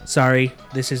 sorry,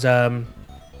 this is, I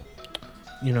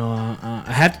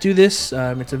have to do this.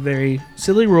 It's a very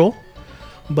silly rule,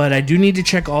 but I do need to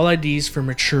check all IDs for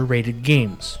mature rated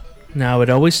games. Now, I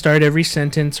would always start every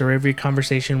sentence or every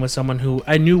conversation with someone who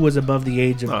I knew was above the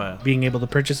age of being able to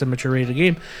purchase a mature rated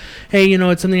game. Hey,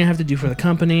 it's something I have to do for the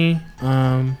company.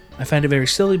 I find it very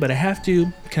silly, but I have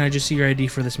to. Can I just see your ID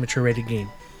for this mature rated game?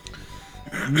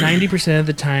 90% of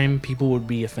the time, people would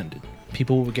be offended.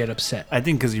 People would get upset. I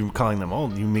think because you're calling them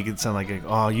old, you make it sound like,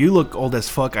 oh, you look old as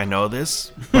fuck. I know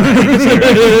this.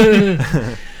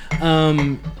 I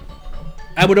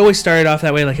would always start it off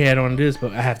that way, like, hey, I don't want to do this,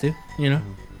 but I have to,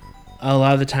 A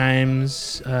lot of the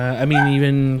times,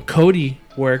 even Cody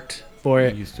worked for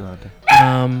it. You used to out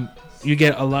there. You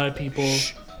get a lot of people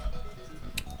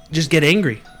just get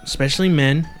angry, especially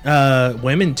men.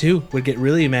 Women, too, would get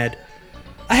really mad.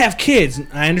 I have kids.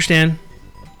 I understand.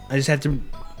 I just have to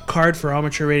card for all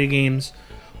mature rated games,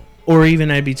 or even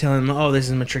I'd be telling them, oh, this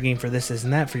is a mature game for this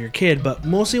and that for your kid. But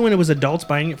mostly when it was adults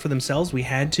buying it for themselves, we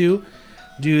had to.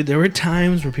 Dude, there were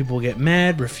times where people would get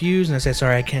mad, refuse, and I say,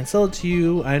 sorry, I can't sell it to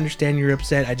you. I understand you're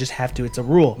upset. I just have to. It's a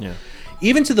rule. Yeah.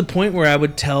 Even to the point where I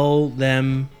would tell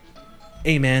them,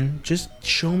 hey, man, just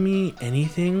show me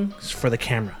anything for the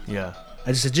camera. Yeah.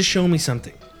 I just said, just show me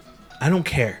something. I don't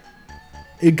care.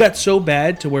 It got so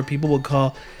bad to where people would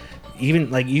call, even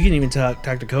like you can even talk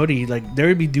to Cody. Like there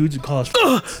would be dudes who call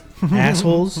us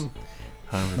assholes.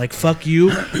 Like fuck you.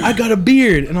 I got a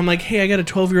beard, and I'm like, hey, I got a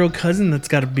 12-year-old cousin that's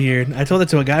got a beard. I told that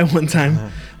to a guy one time.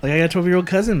 Like I got a 12-year-old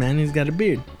cousin, man. He's got a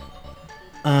beard.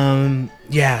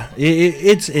 Yeah,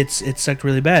 it sucked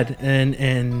really bad,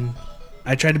 and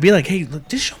I tried to be like, hey, look,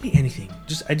 just show me anything.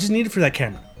 I just need it for that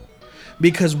camera,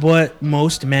 because what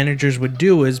most managers would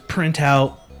do is print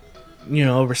out,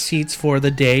 receipts for the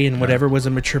day and whatever was a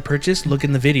mature purchase, look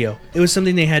in the video. It was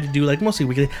something they had to do, like mostly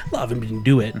weekly. A lot of them didn't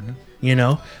do it,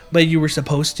 but you were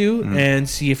supposed to, and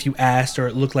see if you asked or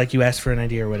it looked like you asked for an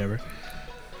idea or whatever.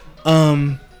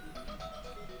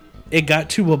 It got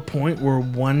to a point where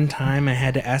one time I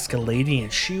had to ask a lady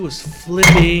and she was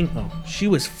flipping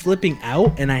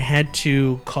out, and I had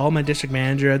to call my district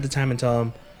manager at the time and tell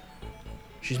him,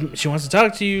 she wants to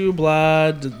talk to you,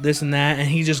 blah, this and that, and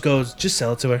he just goes, just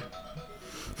sell it to her.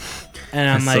 And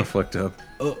I'm That's like, so fucked up.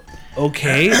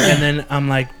 Okay. And then I'm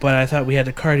like, but I thought we had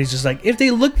to card. He's just like, if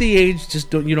they look the age,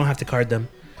 you don't have to card them.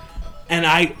 And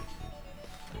I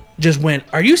just went,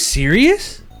 are you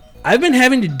serious? I've been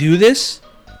having to do this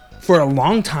for a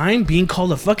long time, being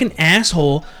called a fucking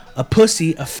asshole, a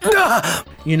pussy,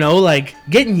 like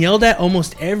getting yelled at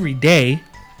almost every day,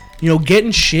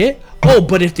 getting shit. Oh,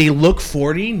 but if they look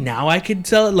 40, now I could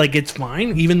sell it, like it's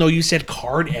fine, even though you said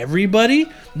card everybody.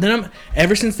 Then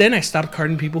ever since then I stopped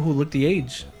carding people who look the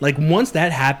age. Like once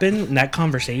that happened, that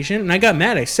conversation, and I got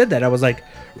mad. I said that. I was like,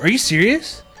 are you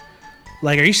serious?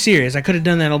 Like, are you serious? I could have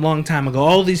done that a long time ago.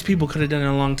 All these people could have done it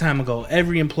a long time ago.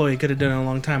 Every employee could have done it a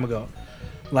long time ago.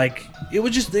 Like it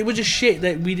was just shit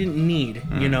that we didn't need,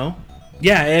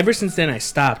 Yeah, ever since then I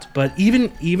stopped. But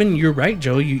even you're right,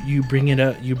 Joe. You bring it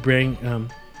up. You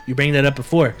bring that up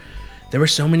before. there were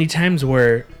so many times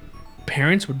where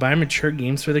parents would buy mature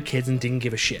games for their kids and didn't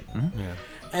give a shit.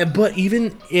 Yeah. But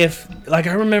even if, like,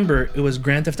 I remember it was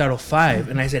Grand Theft Auto 5,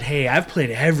 and I said, hey, I've played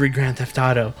every Grand Theft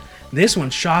Auto. This one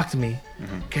shocked me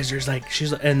because there's like,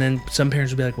 and then some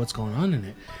parents would be like, what's going on in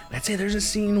it? And I'd say there's a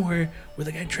scene where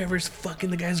the guy Trevor's fucking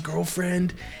the guy's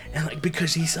girlfriend, and like,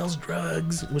 because he sells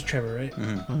drugs. It was Trevor, right?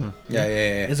 Yeah.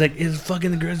 It's like, it's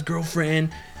fucking the girl's girlfriend,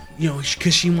 you know,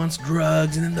 because she wants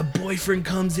drugs, and then the boyfriend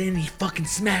comes in and he fucking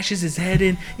smashes his head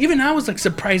in. Even I was like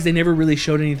surprised they never really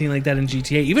showed anything like that in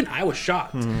GTA. Even I was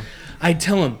shocked. I'd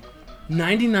tell him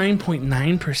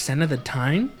 99.9% of the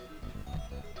time,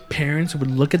 parents would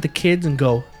look at the kids and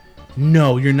go,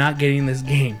 no, you're not getting this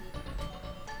game.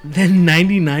 Then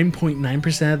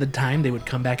 99.9% of the time, they would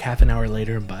come back half an hour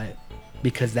later and buy it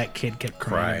because that kid kept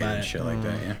crying about and it. shit like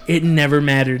that. Yeah. It never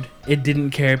mattered. It didn't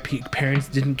care. Parents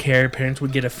didn't care. Parents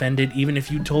would get offended even if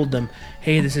you told them,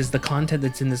 hey, this is the content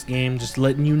that's in this game, just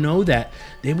letting you know that.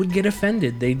 They would get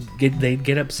offended. They'd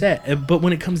get upset. But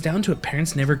when it comes down to it,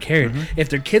 parents never cared. If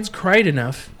their kids cried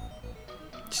enough,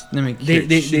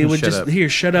 they would just, here,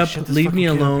 shut up, Shut this leave me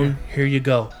fucking kid up, alone, here you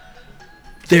go.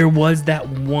 There was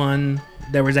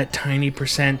that tiny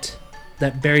percent,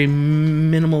 that very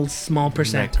minimal small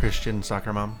percent That Christian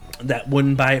soccer mom. that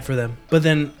wouldn't buy it for them. But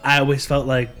then I always felt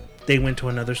like they went to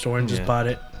another store and just Yeah. bought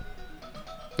it.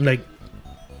 Like,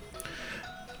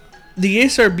 the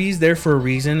ASRB's there for a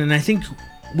reason, and I think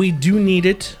we do need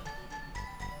it.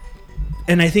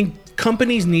 And I think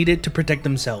companies need it to protect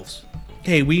themselves.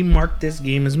 Hey, we mark this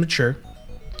game as mature.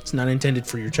 It's not intended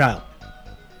for your child.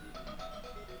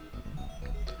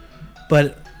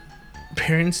 But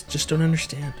parents just don't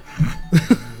understand.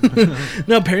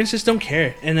 No, parents just don't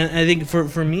care. And I think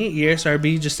for me,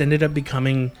 ESRB just ended up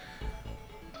becoming,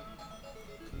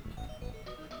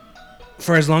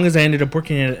 for as long as I ended up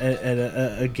working at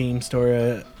a game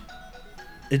store,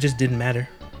 it just didn't matter.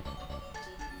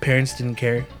 Parents didn't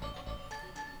care.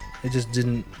 It just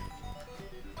didn't.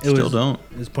 Still don't.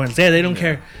 It was pointless. Yeah, they don't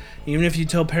care. Even if you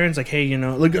tell parents, like, hey, you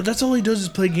know, like, that's all he does is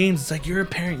play games. It's like, you're a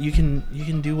parent. You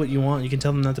can do what you want. You can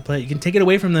tell them not to play it. You can take it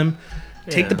away from them.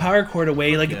 Take the power cord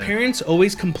away. Like, parents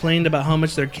always complained about how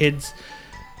much their kids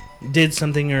did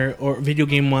something or video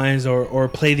game wise or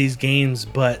play these games,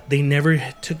 but they never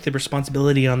took the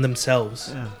responsibility on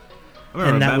themselves. Yeah. I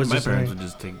remember And that my, was my just parents like- would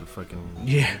just take the fucking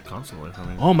Yeah. console away from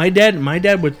me. Oh, my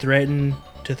dad would threaten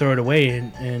to throw it away,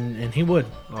 and he would.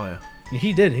 Oh yeah.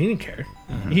 He did. He didn't care.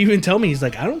 He even tell me, he's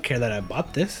like, I don't care that I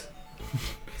bought this.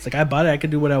 It's like, I bought it. I can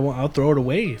do what I want. I'll throw it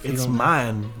away if you It's don't.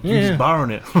 mine. You're Yeah. just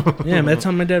borrowing it. Yeah, that's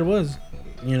how my dad was.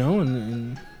 You know,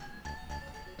 and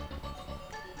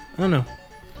I don't know.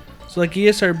 So like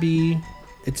ESRB,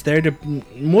 it's there to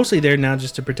mostly there now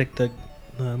just to protect the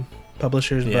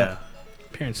publishers, Yeah.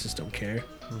 but parents just don't care.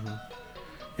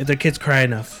 If their kids cry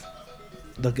enough,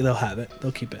 they'll have it.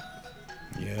 They'll keep it.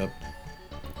 Yep.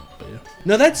 But yeah.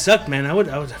 No, that sucked, man. I would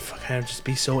I'd just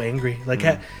be so angry. Like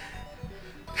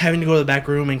having to go to the back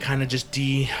room and kind of just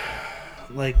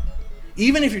like,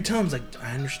 even if you're telling them, like,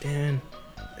 I understand,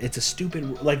 it's a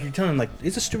stupid, like, you're telling them, like,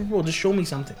 it's a stupid rule, just show me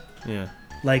something. Yeah.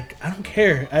 Like, I don't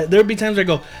care. There'll be times where I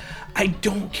go, I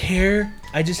don't care.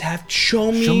 I just have to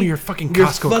show me your fucking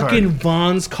Costco fucking card.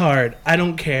 Vaughn's card. I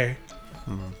don't care.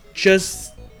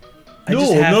 Just I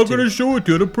just I'm have not to. gonna show it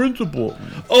to the principal.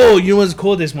 Oh, you know what's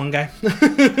cool? This one guy.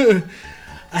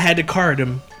 I had to card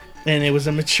him, and it was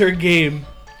a mature game,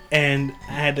 and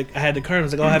I had to card him. I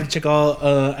was like, oh, I have to check all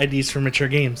IDs for mature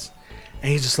games,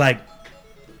 and he's like,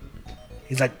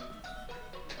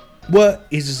 what?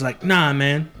 He's just like, nah,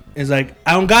 man. He's like,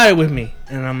 I don't got it with me,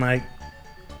 and I'm like,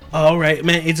 oh, all right,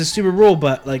 man. It's a stupid rule,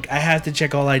 but like, I have to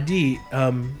check all ID.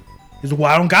 He's like,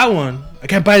 well, I don't got one. I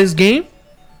can't buy this game.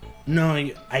 No,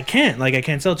 I can't. Like, I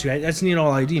can't sell it to you. I just need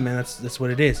all ID, man. That's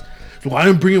what it is. So, well, I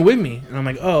didn't bring it with me. And I'm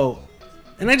like, oh.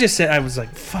 And I just said, I was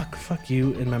like, fuck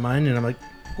you in my mind. And I'm like,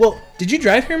 well, did you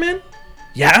drive here, man?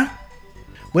 Yeah.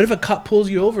 What if a cop pulls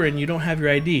you over and you don't have your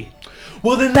ID?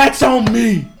 Well, then that's on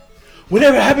me.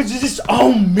 Whatever happens is it's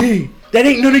on me. That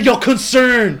ain't none of y'all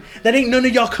concern.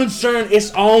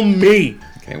 It's on me.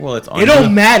 Okay, well it's on It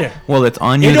don't matter. Well, it's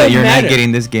on It you that don't you're matter. not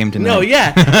getting this game tonight. No,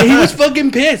 yeah. And he was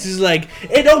fucking pissed. He's like,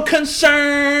 it don't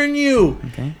concern you.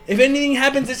 Okay. If anything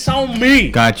happens, it's on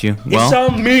me. Got you. It's Well,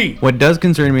 on me. what does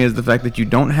concern me is the fact that you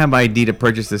don't have ID to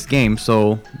purchase this game,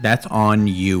 so that's on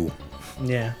you.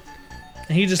 Yeah.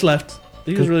 And he just left.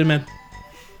 He was really mad.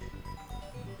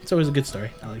 It's always a good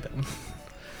story. I like that one.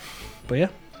 But yeah.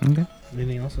 Okay.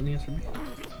 Anything else on the answer?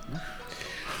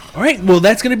 All right, well,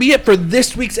 that's going to be it for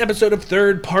this week's episode of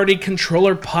Third Party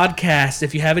Controller Podcast.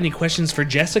 If you have any questions for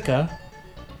Jessica,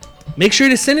 Make sure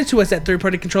to send it to us at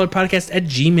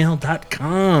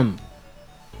thirdpartycontrollerpodcast@gmail.com.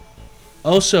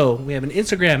 Also, we have an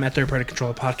Instagram at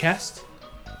thirdpartycontrollerpodcast.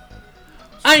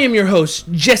 I am your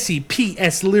host, Jesse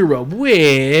P.S. Lira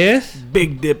with...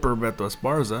 Big Dipper Beto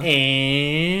Esparza.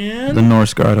 And... The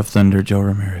Norse God of Thunder, Joe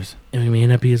Ramirez. And we may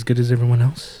not be as good as everyone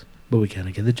else, but we kind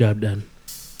of get the job done.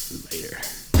 Later.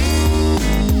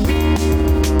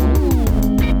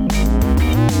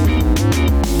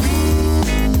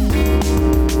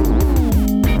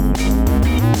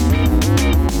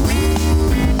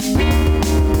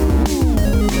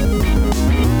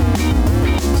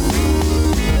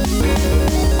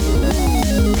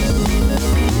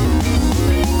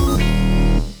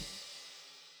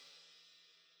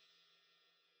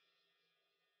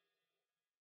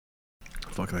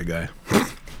 Fuck that guy.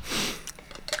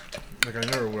 Like, I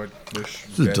never would wish.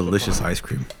 This is delicious ice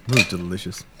cream. This is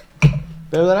delicious. Baby,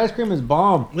 that ice cream is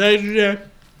bomb. It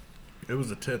was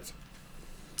the tits.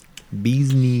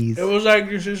 Bee's knees. It was like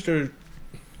your sister.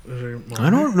 I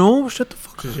don't know. Shut the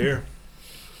fuck She's up. here.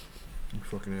 You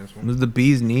fucking asshole. It was the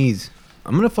bee's knees.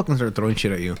 I'm gonna fucking start throwing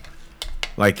shit at you.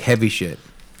 Like heavy shit.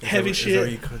 Heavy Is that what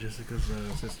shit. you call Jessica's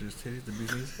sister's titties, the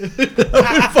business?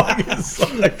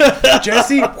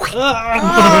 Jesse.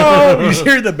 Oh, you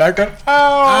hear in the background?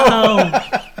 Oh.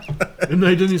 And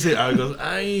I didn't say I goes,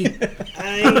 I.